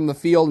 4 from the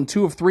field and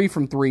 2 of 3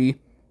 from three.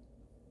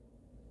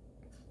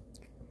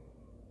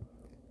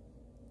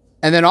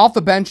 And then off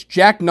the bench,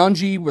 Jack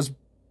Nungy was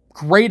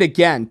great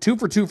again. 2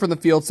 for 2 from the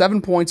field,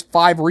 7 points,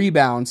 5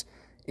 rebounds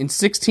in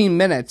 16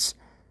 minutes.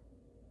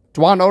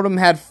 Dwan Odom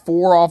had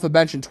 4 off the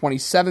bench in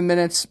 27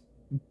 minutes.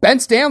 Ben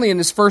Stanley in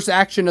his first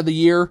action of the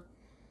year.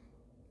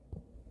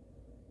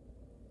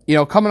 You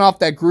know, coming off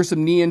that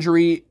gruesome knee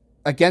injury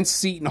against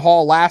Seton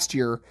Hall last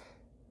year.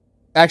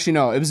 Actually,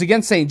 no, it was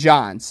against St.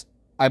 John's,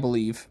 I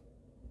believe.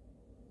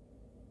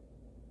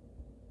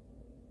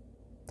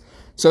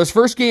 So his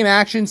first game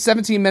action,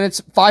 17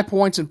 minutes, 5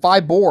 points, and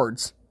 5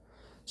 boards.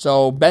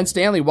 So Ben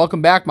Stanley,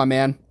 welcome back, my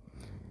man.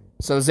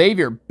 So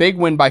Xavier, big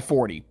win by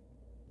 40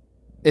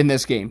 in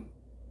this game.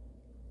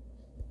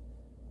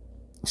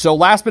 So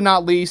last but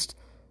not least,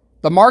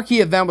 the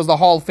marquee event was the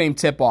Hall of Fame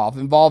tip-off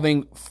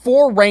involving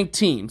 4 ranked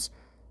teams,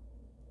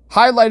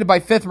 highlighted by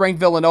 5th-ranked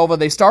Villanova.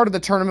 They started the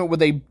tournament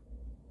with a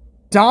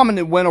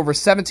dominant win over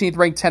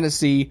 17th-ranked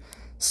Tennessee,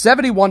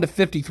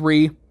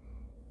 71-53.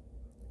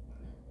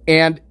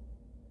 And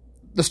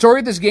the story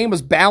of this game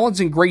was balance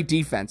and great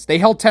defense. They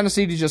held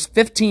Tennessee to just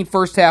 15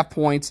 first-half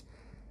points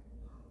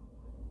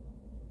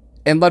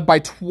and led by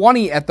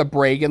 20 at the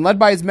break and led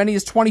by as many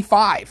as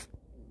 25.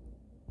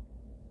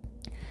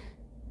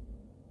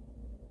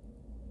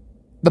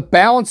 The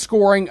balance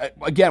scoring,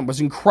 again, was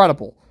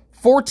incredible.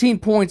 14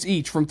 points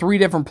each from 3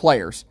 different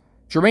players.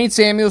 Jermaine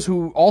Samuels,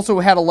 who also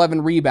had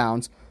 11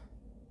 rebounds.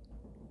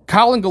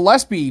 Colin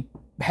Gillespie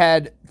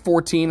had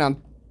 14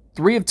 on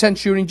 3 of 10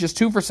 shooting, just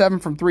 2 for 7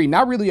 from 3.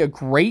 Not really a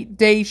great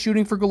day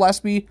shooting for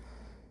Gillespie,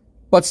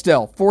 but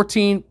still,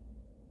 14,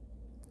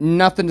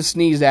 nothing to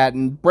sneeze at.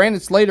 And Brandon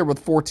Slater with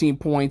 14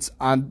 points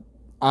on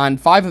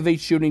 5 of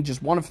 8 shooting,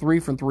 just 1 of 3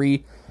 from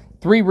 3.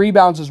 3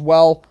 rebounds as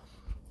well.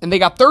 And they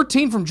got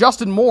 13 from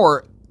Justin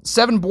Moore,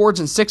 7 boards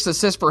and 6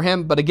 assists for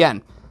him. But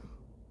again,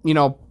 you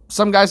know,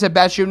 some guys had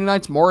bad shooting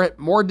nights.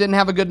 Moore didn't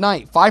have a good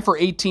night. 5 for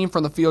 18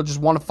 from the field, just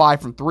 1 of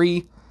 5 from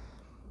 3.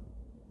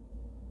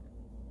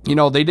 You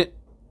know, they did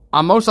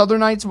on most other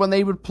nights when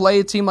they would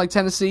play a team like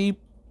Tennessee,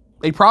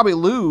 they'd probably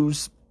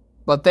lose.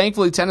 But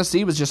thankfully,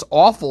 Tennessee was just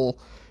awful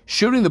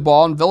shooting the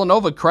ball. And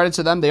Villanova, credit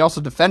to them, they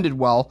also defended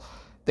well.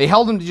 They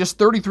held them to just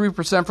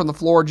 33% from the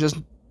floor, just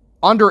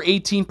under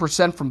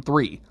 18% from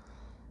 3.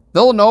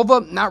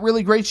 Villanova, not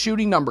really great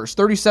shooting numbers.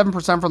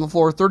 37% from the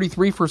floor,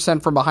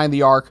 33% from behind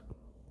the arc.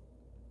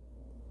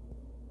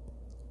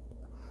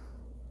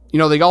 You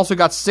know, they also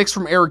got 6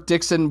 from Eric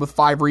Dixon with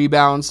 5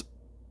 rebounds,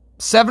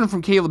 7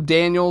 from Caleb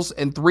Daniels,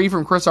 and 3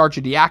 from Chris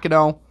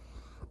Arcidiacono.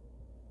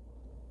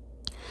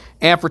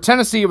 And for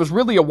Tennessee, it was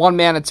really a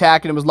one-man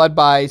attack, and it was led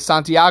by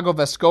Santiago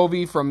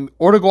Vescovi from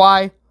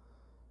Uruguay.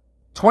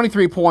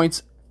 23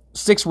 points,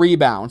 6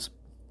 rebounds,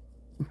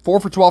 4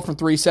 for 12 from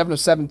 3, 7 of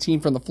 17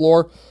 from the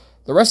floor.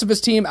 The rest of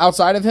his team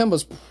outside of him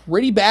was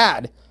pretty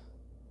bad,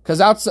 because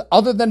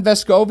other than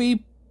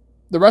Vescovi,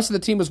 the rest of the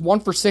team was 1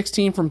 for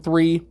 16 from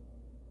 3,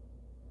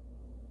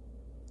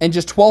 and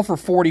just 12 for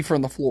 40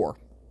 from the floor.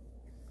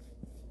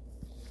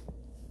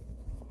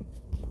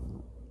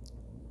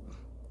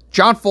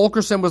 John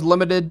Fulkerson was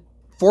limited,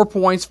 4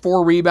 points,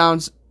 4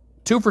 rebounds,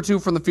 2 for 2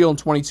 from the field in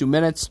 22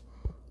 minutes.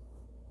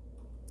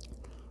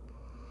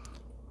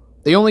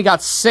 They only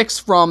got 6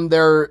 from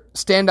their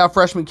standout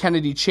freshman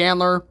Kennedy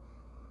Chandler,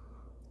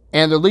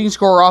 and their leading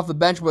scorer off the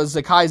bench was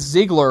Zakai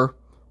Ziegler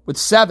with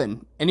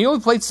 7, and he only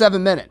played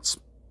 7 minutes.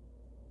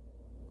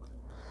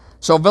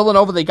 So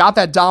Villanova, they got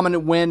that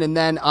dominant win, and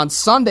then on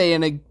Sunday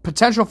in a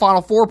potential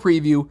Final Four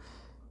preview,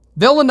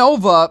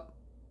 Villanova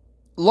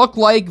looked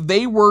like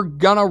they were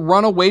going to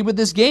run away with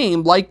this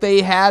game like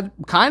they had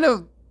kind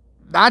of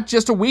not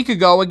just a week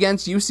ago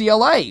against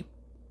UCLA.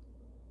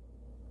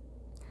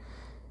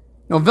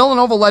 Now,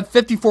 Villanova led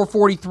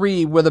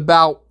 54-43 with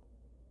about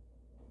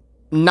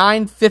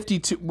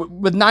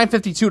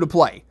 9:52 to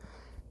play.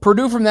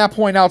 Purdue from that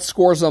point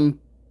outscores them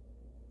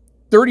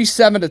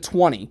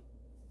 37-20.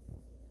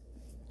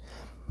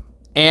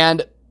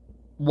 And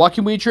what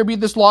can we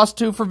attribute this loss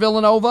to for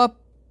Villanova?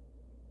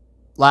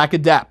 Lack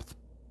of depth.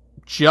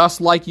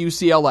 Just like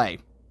UCLA.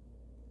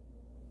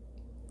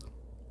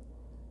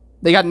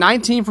 They got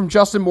 19 from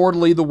Justin Moore to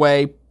lead the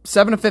way,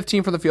 7 of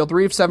 15 from the field,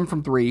 3 of 7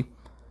 from 3.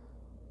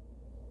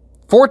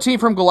 14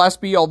 from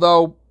Gillespie,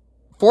 although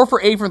 4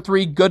 for 8 from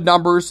 3, good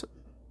numbers,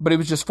 but he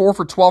was just 4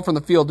 for 12 from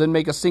the field, didn't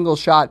make a single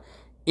shot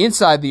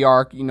inside the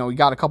arc. He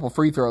got a couple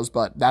free throws,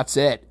 but that's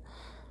it.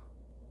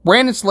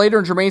 Brandon Slater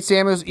and Jermaine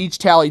Samuels each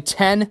tallied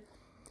 10,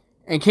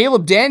 and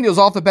Caleb Daniels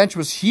off the bench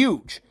was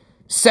huge.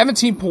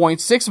 17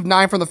 points, 6 of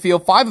 9 from the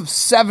field, 5 of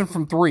 7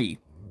 from 3.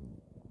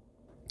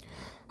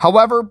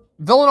 However,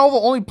 Villanova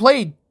only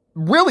played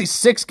really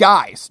 6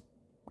 guys,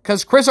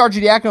 because Chris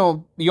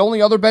Arcidiacono, the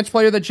only other bench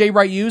player that Jay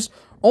Wright used,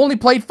 only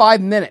played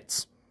 5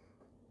 minutes.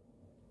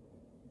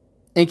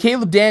 And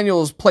Caleb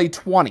Daniels played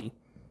 20.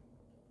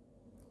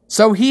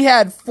 So he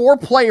had 4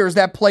 players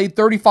that played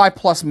 35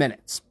 plus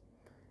minutes.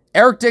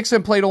 Eric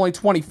Dixon played only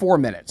 24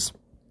 minutes.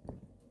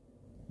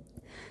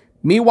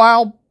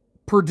 Meanwhile,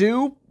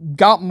 Purdue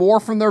got more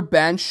from their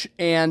bench,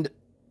 and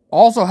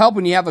also helped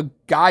when you have a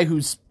guy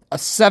who's a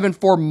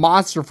 7'4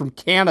 monster from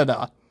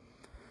Canada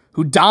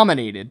who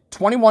dominated.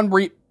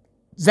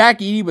 Zach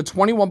Edey with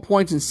 21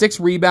 points and 6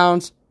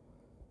 rebounds.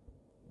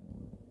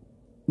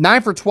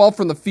 9 for 12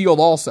 from the field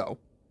also.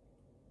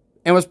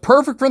 And was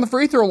perfect from the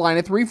free throw line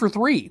at 3 for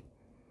 3.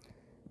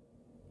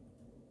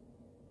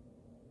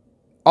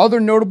 Other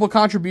notable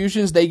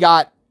contributions, they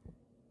got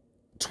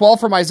 12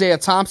 from Isaiah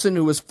Thompson,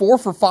 who was 4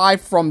 for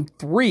 5 from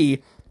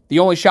 3, the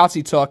only shots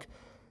he took.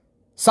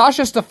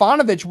 Sasha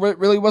Stefanovic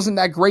really wasn't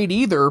that great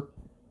either.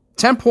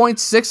 10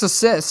 points, 6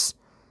 assists,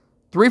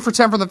 3 for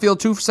 10 from the field,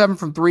 2 for 7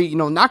 from 3.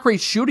 Not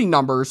great shooting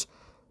numbers,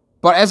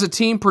 but as a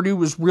team, Purdue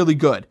was really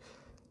good.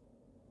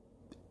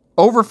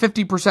 Over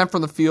 50%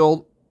 from the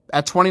field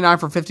at 29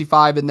 for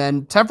 55, and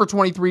then 10 for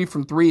 23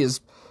 from 3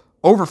 is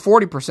over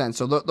 40%,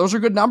 so those are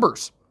good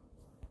numbers.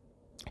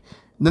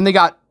 And then they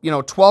got,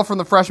 12 from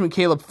the freshman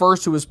Caleb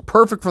First, who was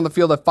perfect from the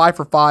field at 5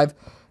 for 5,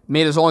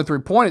 made his only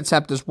 3-point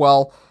attempt as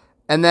well.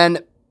 And then,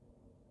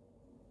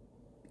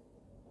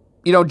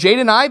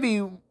 Jaden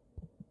Ivey,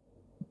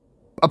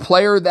 a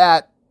player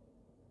that,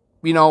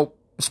 is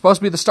supposed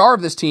to be the star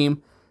of this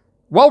team,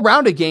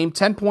 well-rounded game,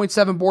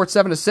 10.7 boards,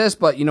 7 assists,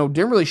 but,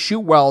 didn't really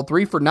shoot well,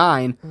 3 for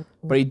 9.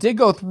 But he did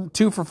go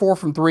 2 for 4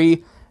 from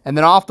 3. And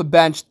then off the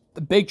bench,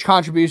 the big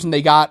contribution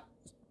they got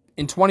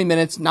in 20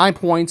 minutes, 9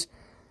 points,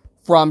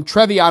 from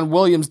Trevion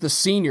Williams, the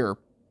senior,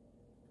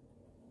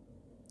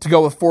 to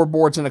go with 4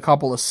 boards and a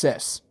couple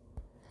assists.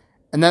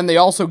 And then they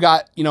also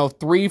got,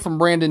 3 from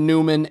Brandon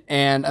Newman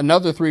and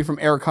another 3 from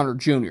Eric Hunter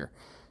Jr.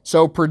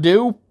 So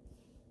Purdue,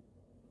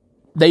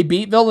 they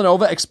beat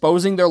Villanova,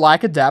 exposing their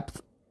lack of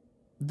depth.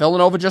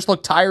 Villanova just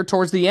looked tired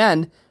towards the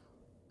end.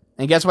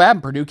 And guess what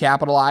happened? Purdue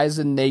capitalized,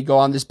 and they go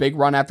on this big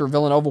run after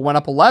Villanova went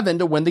up 11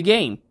 to win the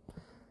game.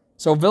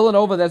 So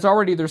Villanova, that's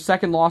already their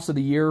second loss of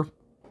the year.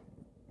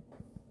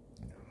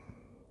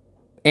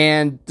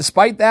 And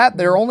despite that,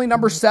 they're only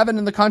number 7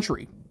 in the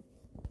country.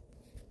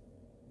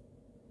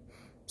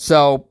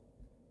 So,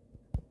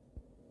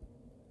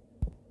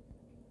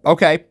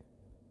 okay.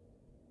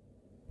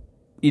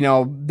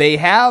 They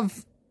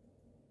have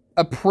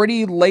a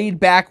pretty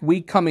laid-back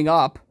week coming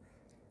up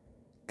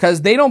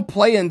because they don't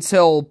play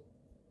until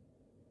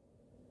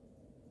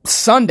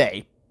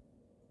Sunday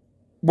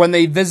when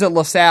they visit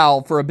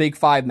LaSalle for a Big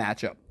 5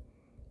 matchup.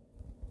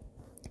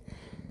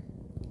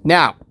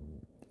 Now,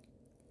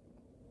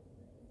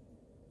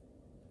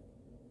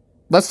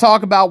 let's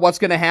talk about what's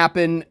going to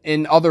happen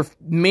in other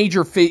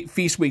major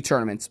Feast Week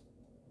tournaments.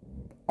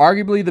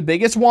 Arguably the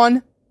biggest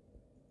one,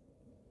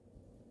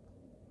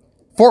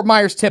 Fort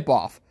Myers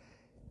tip-off.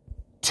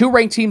 2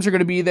 ranked teams are going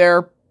to be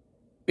there,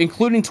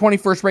 including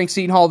 21st ranked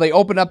Seton Hall. They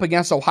open up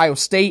against Ohio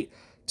State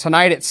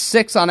tonight at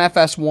 6 on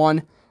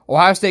FS1.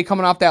 Ohio State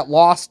coming off that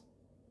loss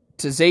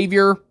to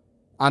Xavier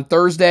on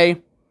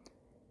Thursday.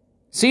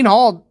 Seton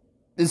Hall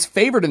is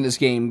favored in this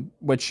game,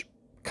 which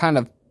kind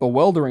of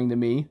bewildering to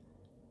me.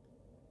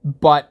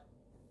 But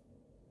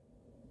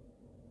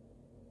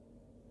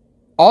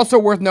also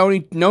worth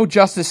noting, no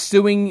Justice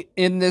Suing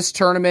in this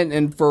tournament,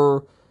 and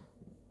for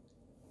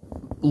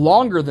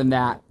longer than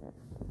that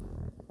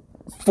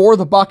for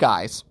the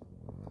Buckeyes.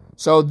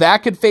 So that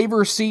could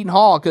favor Seton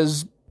Hall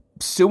because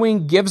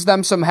Suing gives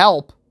them some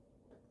help.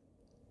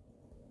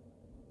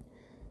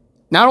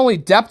 Not only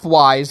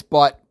depth-wise,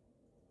 but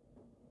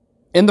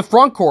in the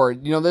front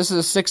court. This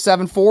is a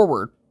 6'7"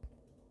 forward.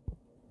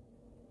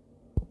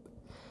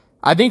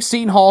 I think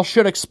Seton Hall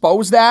should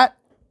expose that,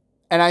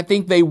 and I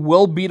think they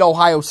will beat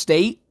Ohio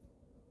State.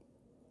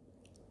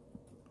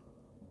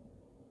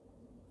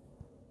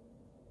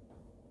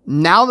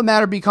 Now the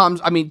matter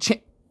becomes,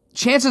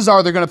 chances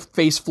are they're going to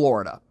face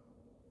Florida.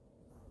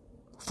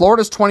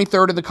 Florida's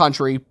 23rd in the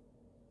country.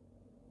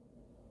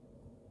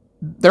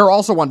 They're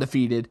also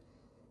undefeated.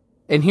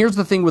 And here's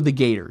the thing with the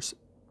Gators.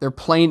 They're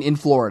playing in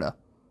Florida.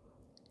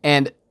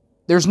 And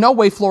there's no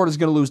way Florida's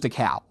going to lose to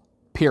Cal.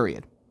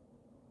 Period.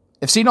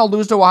 If Seton Hall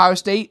loses to Ohio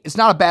State, it's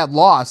not a bad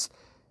loss.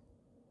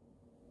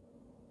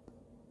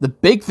 The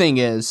big thing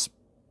is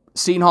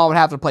Seton Hall would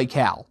have to play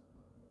Cal.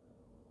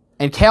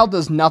 And Cal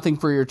does nothing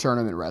for your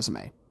tournament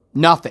resume.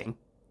 Nothing.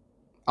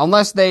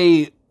 Unless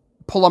they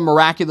pull a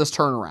miraculous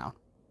turnaround.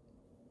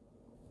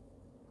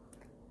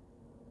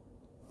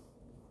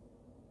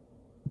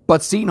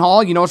 But Seton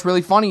Hall, it's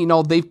really funny.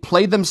 They've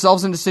played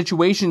themselves into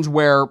situations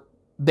where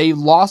they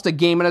lost a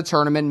game in a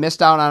tournament,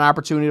 missed out on an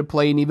opportunity to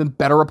play an even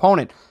better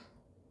opponent.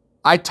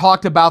 I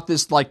talked about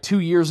this like 2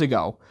 years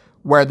ago,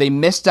 where they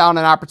missed out on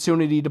an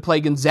opportunity to play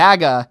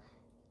Gonzaga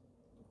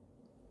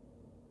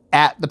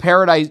at the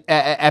Paradise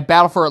at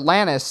Battle for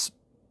Atlantis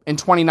in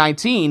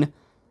 2019.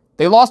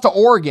 They lost to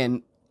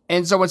Oregon,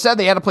 and so instead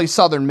they had to play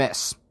Southern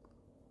Miss.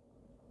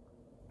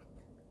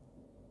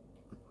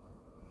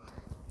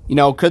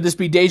 Could this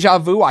be deja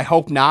vu? I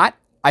hope not.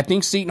 I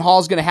think Seton Hall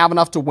is going to have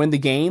enough to win the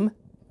game.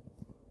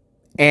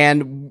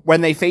 And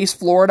when they face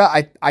Florida,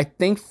 I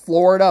think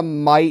Florida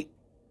might,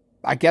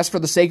 I guess for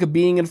the sake of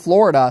being in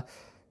Florida,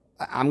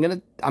 I'm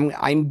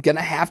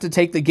gonna have to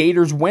take the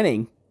Gators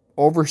winning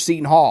over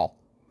Seton Hall.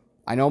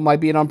 I know it might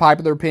be an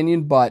unpopular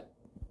opinion, but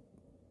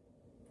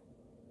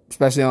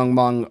especially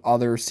among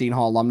other Seton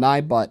Hall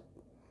alumni, but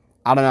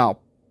I don't know.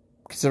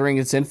 Considering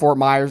it's in Fort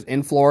Myers,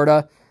 in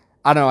Florida,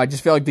 I don't know. I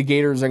just feel like the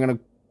Gators are going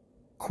to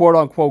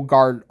quote-unquote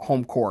guard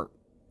home court.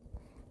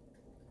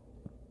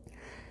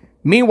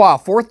 Meanwhile,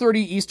 4:30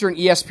 Eastern,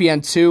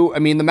 ESPN2. I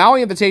mean, the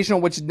Maui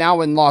Invitational, which is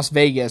now in Las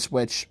Vegas,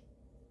 which...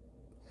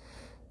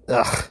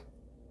 Ugh.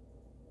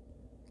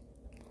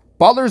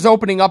 Butler's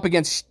opening up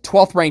against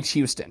 12th-ranked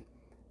Houston.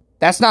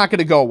 That's not going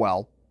to go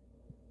well.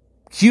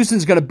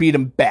 Houston's going to beat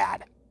them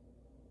bad.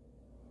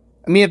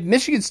 I mean, if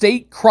Michigan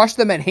State crushed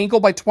them at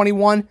Hinkle by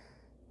 21,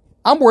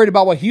 I'm worried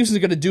about what Houston's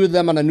going to do to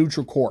them on a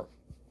neutral court.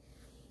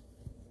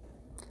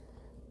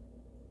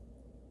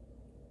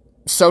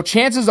 So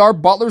chances are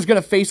Butler's going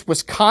to face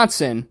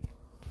Wisconsin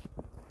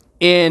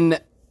in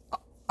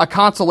a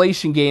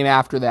consolation game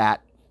after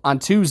that on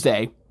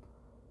Tuesday,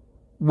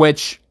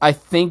 which I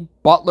think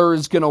Butler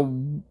is going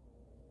to...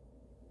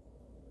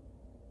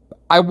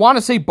 I want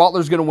to say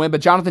Butler's going to win,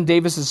 but Jonathan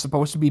Davis is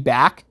supposed to be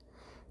back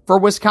for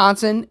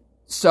Wisconsin,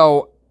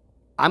 so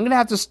I'm going to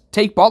have to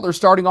take Butler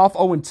starting off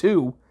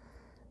 0-2,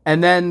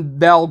 and then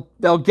they'll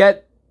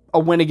get a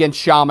win against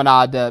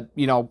Chaminade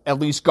to, at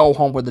least go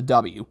home with a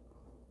W.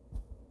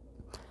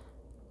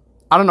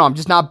 I don't know. I'm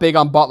just not big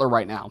on Butler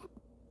right now.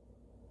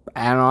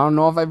 And I don't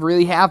know if I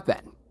really have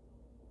been.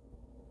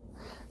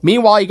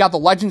 Meanwhile, you got the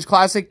Legends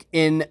Classic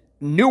in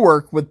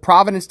Newark with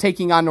Providence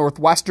taking on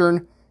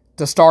Northwestern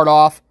to start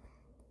off.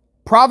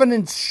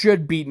 Providence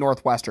should beat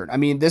Northwestern. I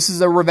mean, this is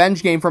a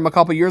revenge game from a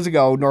couple years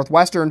ago.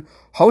 Northwestern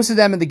hosted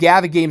them in the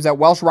Gavitt games at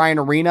Welsh Ryan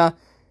Arena,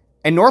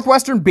 and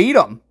Northwestern beat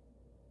them.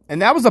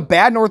 And that was a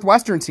bad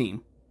Northwestern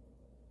team.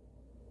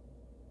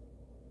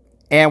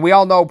 And we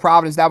all know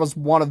Providence, that was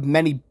one of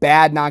many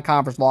bad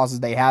non-conference losses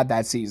they had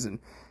that season.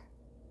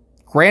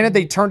 Granted,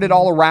 they turned it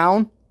all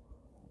around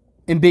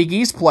in Big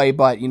East play,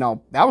 but,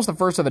 that was the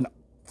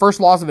first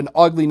loss of an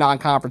ugly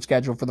non-conference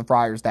schedule for the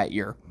Friars that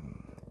year.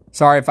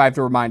 Sorry if I have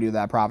to remind you of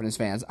that, Providence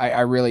fans.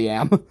 I really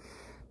am.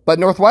 But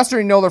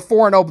Northwestern, they're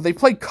 4-0, but they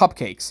played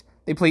cupcakes.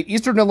 They played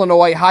Eastern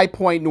Illinois, High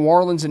Point, New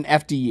Orleans, and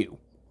FDU.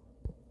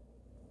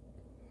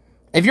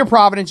 If you're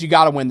Providence, you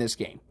got to win this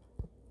game.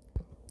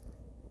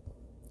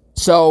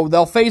 So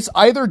they'll face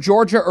either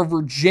Georgia or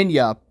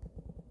Virginia,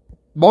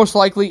 most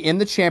likely in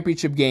the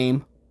championship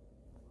game.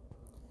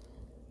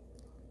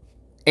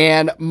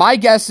 And my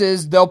guess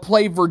is they'll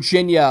play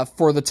Virginia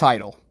for the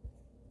title.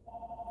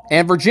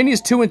 And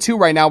Virginia's 2-2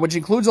 right now, which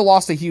includes a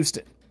loss to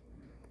Houston.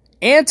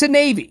 And to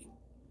Navy.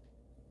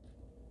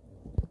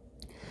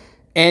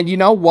 And you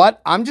know what?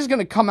 I'm just going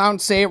to come out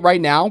and say it right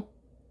now.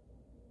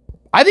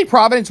 I think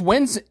Providence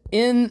wins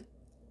in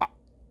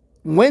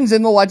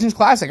the Legends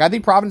Classic. I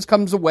think Providence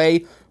comes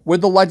away with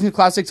the Legends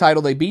Classic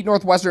title. They beat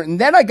Northwestern, and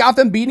then I got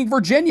them beating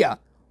Virginia.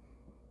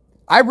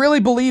 I really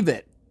believe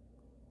it.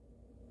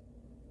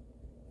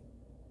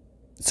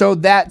 So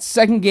that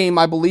second game,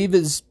 I believe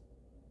it's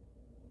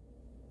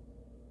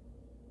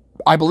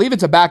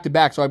a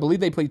back-to-back, so I believe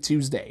they play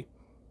Tuesday.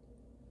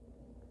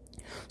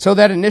 So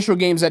that initial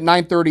game's at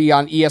 9:30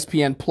 on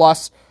ESPN+.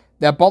 Plus.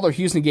 That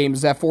Butler-Houston game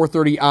is at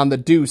 4:30 on the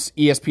Deuce,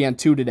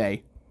 ESPN2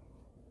 today.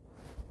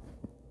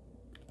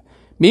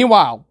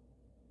 Meanwhile,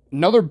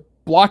 another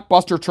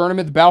blockbuster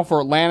tournament, the Battle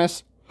for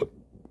Atlantis.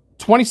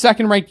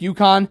 22nd ranked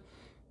UConn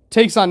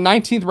takes on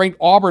 19th ranked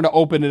Auburn to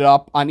open it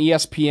up on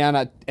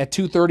ESPN at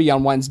 2:30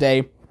 on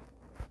Wednesday.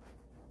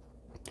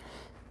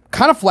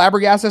 Kind of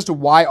flabbergasted as to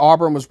why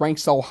Auburn was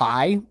ranked so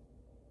high.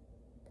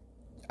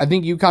 I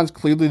think UConn's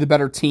clearly the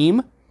better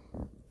team.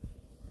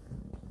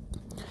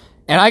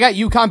 And I got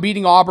UConn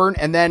beating Auburn,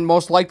 and then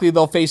most likely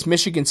they'll face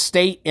Michigan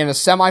State in a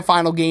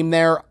semifinal game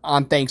there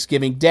on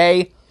Thanksgiving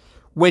Day,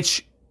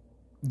 which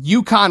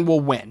UConn will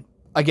win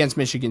against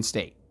Michigan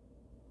State,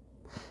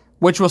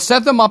 which will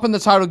set them up in the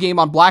title game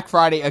on Black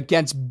Friday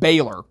against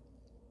Baylor,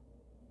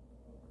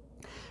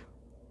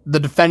 the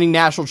defending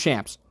national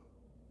champs.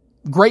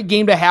 Great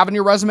game to have on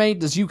your resume.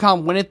 Does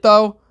UConn win it,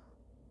 though?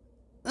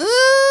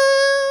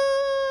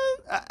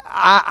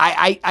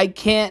 I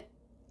can't.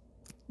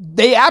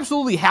 They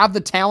absolutely have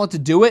the talent to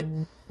do it,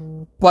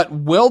 but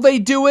will they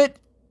do it?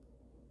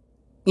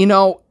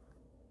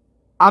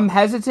 I'm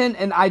hesitant,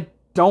 and I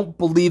don't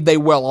believe they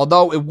will.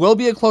 Although it will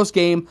be a close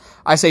game,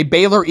 I say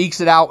Baylor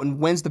ekes it out and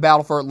wins the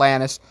battle for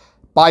Atlantis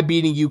by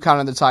beating UConn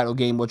in the title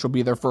game, which will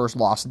be their first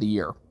loss of the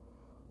year.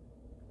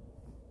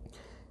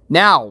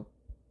 Now,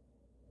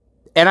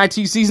 NIT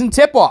season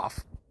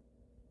tip-off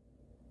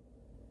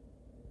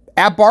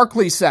at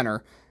Barclays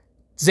Center.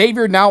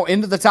 Xavier now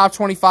into the top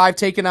 25,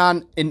 taking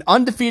on an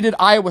undefeated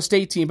Iowa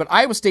State team, but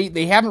Iowa State,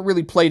 they haven't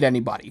really played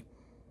anybody.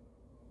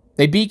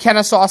 They beat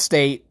Kennesaw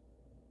State,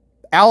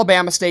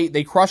 Alabama State,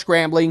 they crushed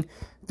Grambling.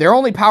 Their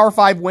only Power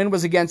 5 win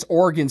was against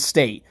Oregon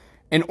State.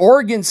 And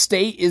Oregon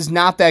State is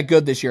not that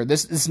good this year.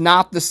 This is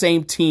not the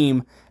same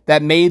team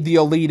that made the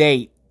Elite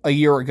Eight a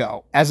year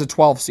ago as a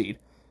 12 seed.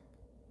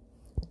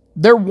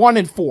 They're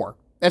 1-4.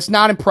 That's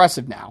not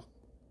impressive now.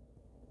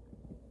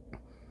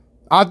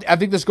 I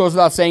think this goes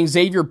without saying.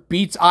 Xavier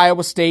beats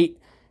Iowa State,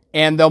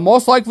 and they'll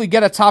most likely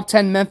get a top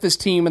 10 Memphis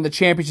team in the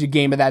championship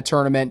game of that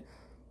tournament.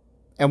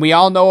 And we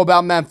all know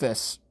about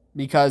Memphis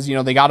because,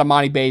 they got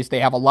Amani Bates. They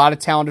have a lot of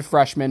talented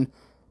freshmen.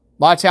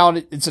 A lot of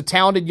talent. It's a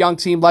talented young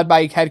team led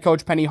by head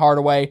coach Penny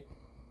Hardaway.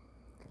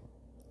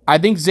 I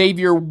think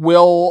Xavier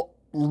will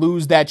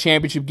lose that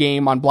championship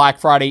game on Black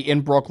Friday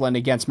in Brooklyn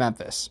against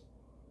Memphis,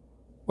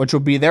 which will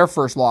be their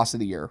first loss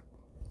of the year.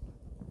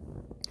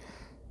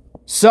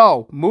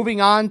 So, moving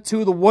on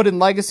to the Wooden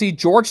Legacy.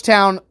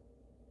 Georgetown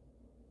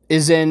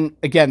is in,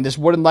 again, this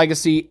Wooden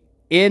Legacy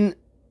in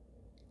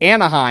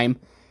Anaheim,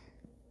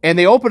 and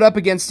they open up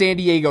against San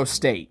Diego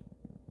State.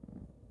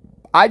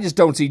 I just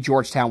don't see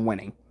Georgetown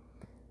winning.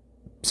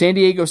 San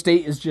Diego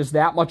State is just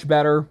that much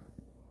better.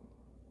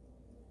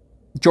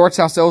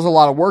 Georgetown still has a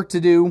lot of work to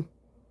do,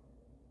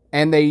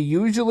 and they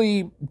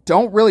usually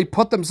don't really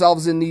put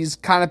themselves in these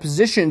kind of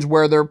positions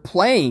where they're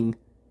playing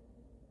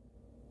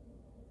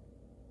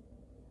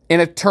in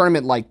a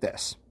tournament like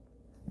this.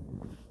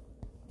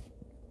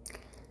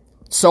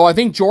 So I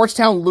think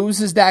Georgetown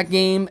loses that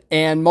game,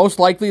 and most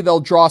likely they'll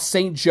draw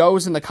St.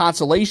 Joe's in the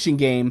consolation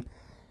game.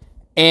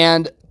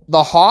 And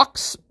the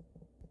Hawks,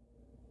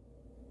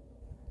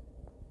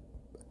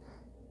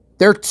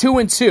 they're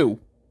 2-2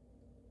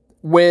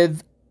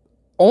 with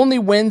only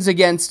wins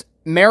against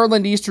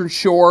Maryland Eastern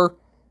Shore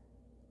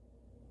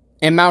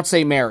and Mount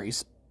St.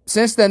 Mary's.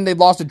 Since then, they've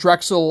lost to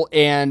Drexel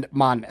and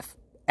Monmouth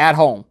at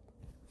home.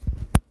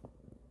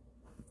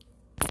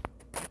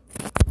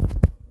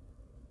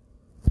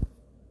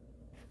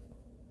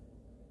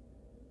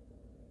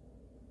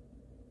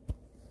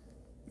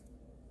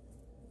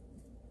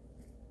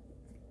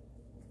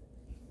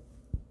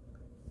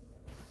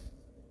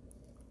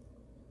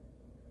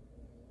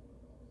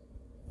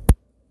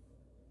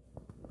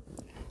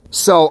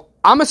 So,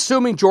 I'm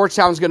assuming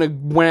Georgetown's going to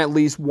win at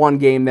least one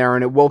game there,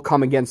 and it will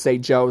come against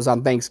St. Joe's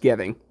on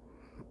Thanksgiving.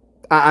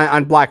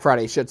 On Black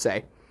Friday, I should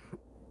say.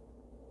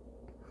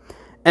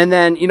 And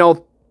then,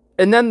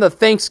 the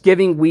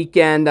Thanksgiving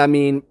weekend, I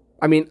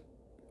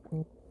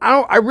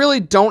really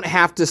don't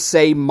have to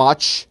say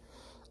much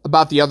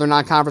about the other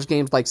non-conference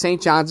games. Like,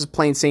 St. John's is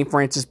playing St.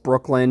 Francis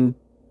Brooklyn.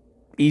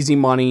 Easy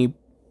money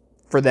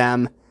for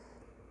them.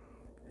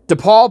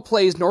 DePaul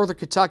plays Northern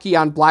Kentucky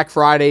on Black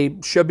Friday.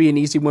 Should be an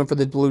easy win for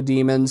the Blue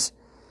Demons.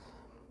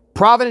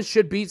 Providence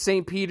should beat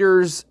St.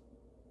 Peter's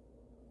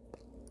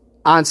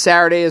on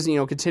Saturday, as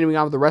continuing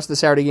on with the rest of the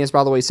Saturday games.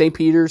 By the way, St.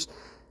 Peter's,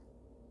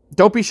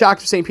 don't be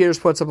shocked if St. Peter's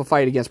puts up a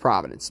fight against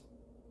Providence.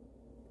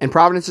 And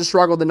Providence has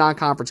struggled in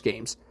non-conference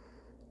games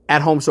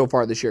at home so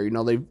far this year.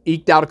 They've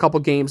eked out a couple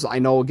games, I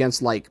know,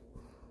 against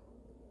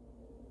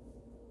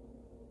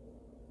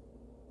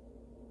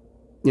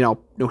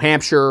New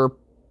Hampshire,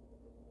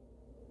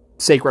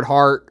 Sacred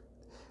Heart.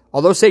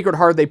 Although Sacred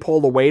Heart, they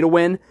pulled away to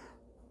win.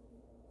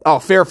 Oh,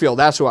 Fairfield,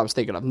 that's who I was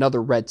thinking of.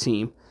 Another red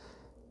team.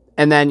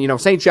 And then,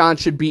 St. John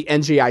should beat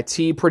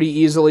NJIT pretty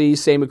easily.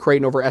 Same with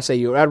Creighton over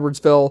SAU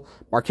Edwardsville.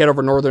 Marquette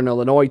over Northern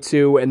Illinois,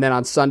 too. And then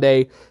on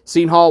Sunday,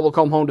 Seton Hall will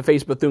come home to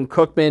face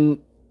Bethune-Cookman.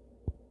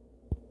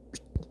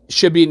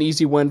 Should be an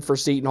easy win for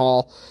Seton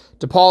Hall.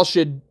 DePaul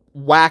should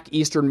whack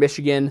Eastern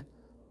Michigan.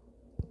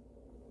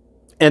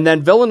 And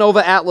then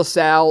Villanova at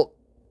LaSalle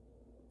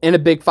in a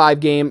Big 5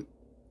 game.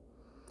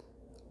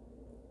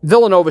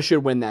 Villanova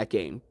should win that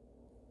game.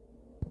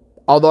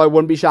 Although I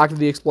wouldn't be shocked if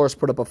the Explorers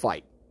put up a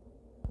fight.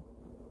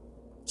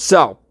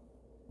 So,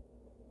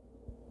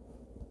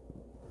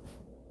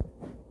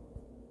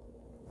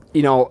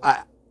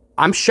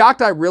 I'm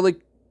shocked I really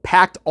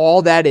packed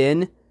all that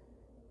in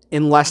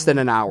less than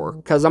an hour.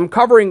 Because I'm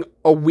covering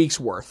a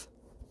week's worth.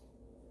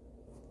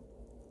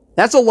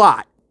 That's a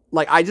lot.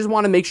 I just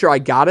want to make sure I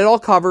got it all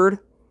covered.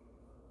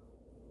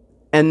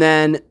 And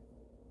then,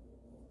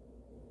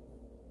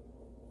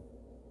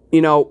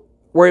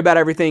 worry about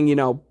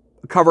everything,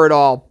 cover it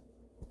all,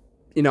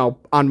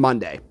 on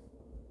Monday.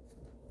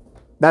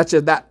 That's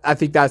just that. I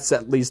think that's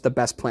at least the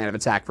best plan of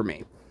attack for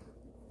me.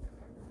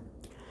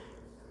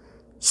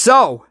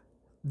 So,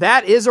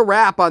 that is a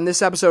wrap on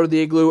this episode of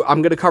The Igloo.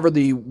 I'm going to cover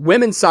the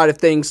women's side of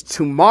things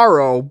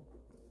tomorrow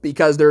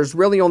because there's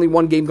really only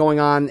one game going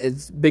on.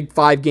 It's Big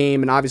 5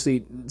 game, and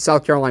obviously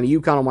South Carolina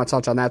UConn. I want to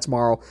touch on that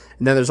tomorrow.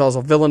 And then there's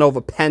also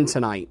Villanova Penn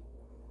tonight.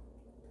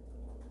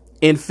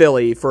 in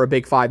Philly for a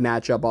Big Five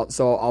matchup.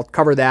 So I'll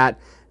cover that.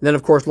 And then,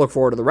 of course, look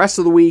forward to the rest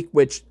of the week,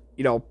 which,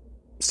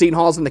 Seton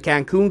Hall's in the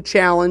Cancun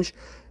Challenge.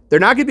 They're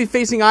not going to be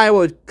facing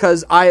Iowa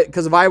because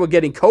of Iowa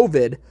getting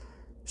COVID.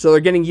 So they're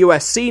getting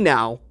USC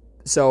now.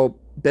 So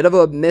bit of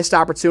a missed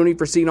opportunity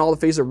for Seton Hall to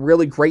face a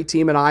really great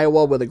team in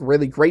Iowa with a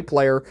really great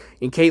player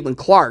in Caitlin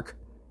Clark.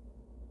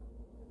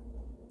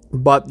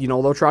 But,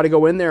 they'll try to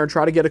go in there and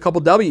try to get a couple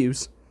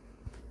W's.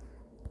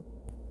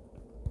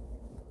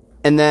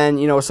 And then,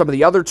 some of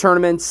the other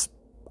tournaments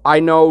I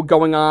know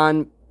going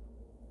on,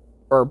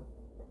 or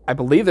I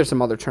believe there's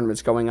some other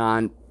tournaments going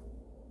on.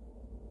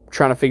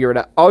 Trying to figure it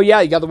out. Oh,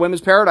 yeah, you got the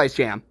Women's Paradise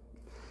Jam.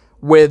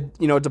 With,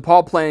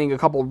 DePaul playing a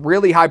couple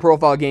really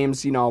high-profile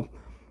games. I'm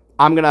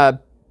going to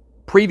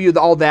preview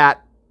all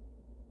that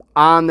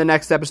on the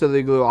next episode of the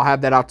Igloo. I'll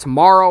have that out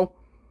tomorrow.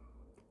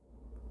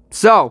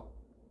 So,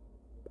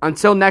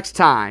 until next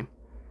time,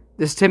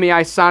 this is Timmy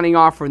I signing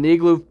off from the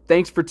Igloo.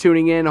 Thanks for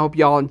tuning in. I hope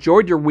y'all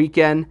enjoyed your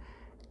weekend.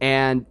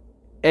 And,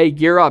 hey,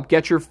 gear up.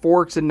 Get your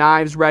forks and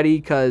knives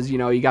ready because,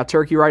 you got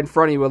turkey right in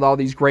front of you with all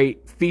these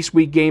great Feast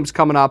Week games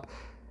coming up.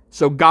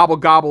 So gobble,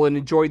 gobble, and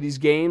enjoy these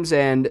games.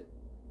 And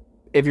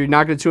if you're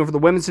not going to tune in for the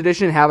women's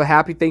edition, have a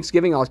happy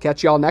Thanksgiving. I'll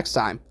catch y'all next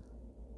time.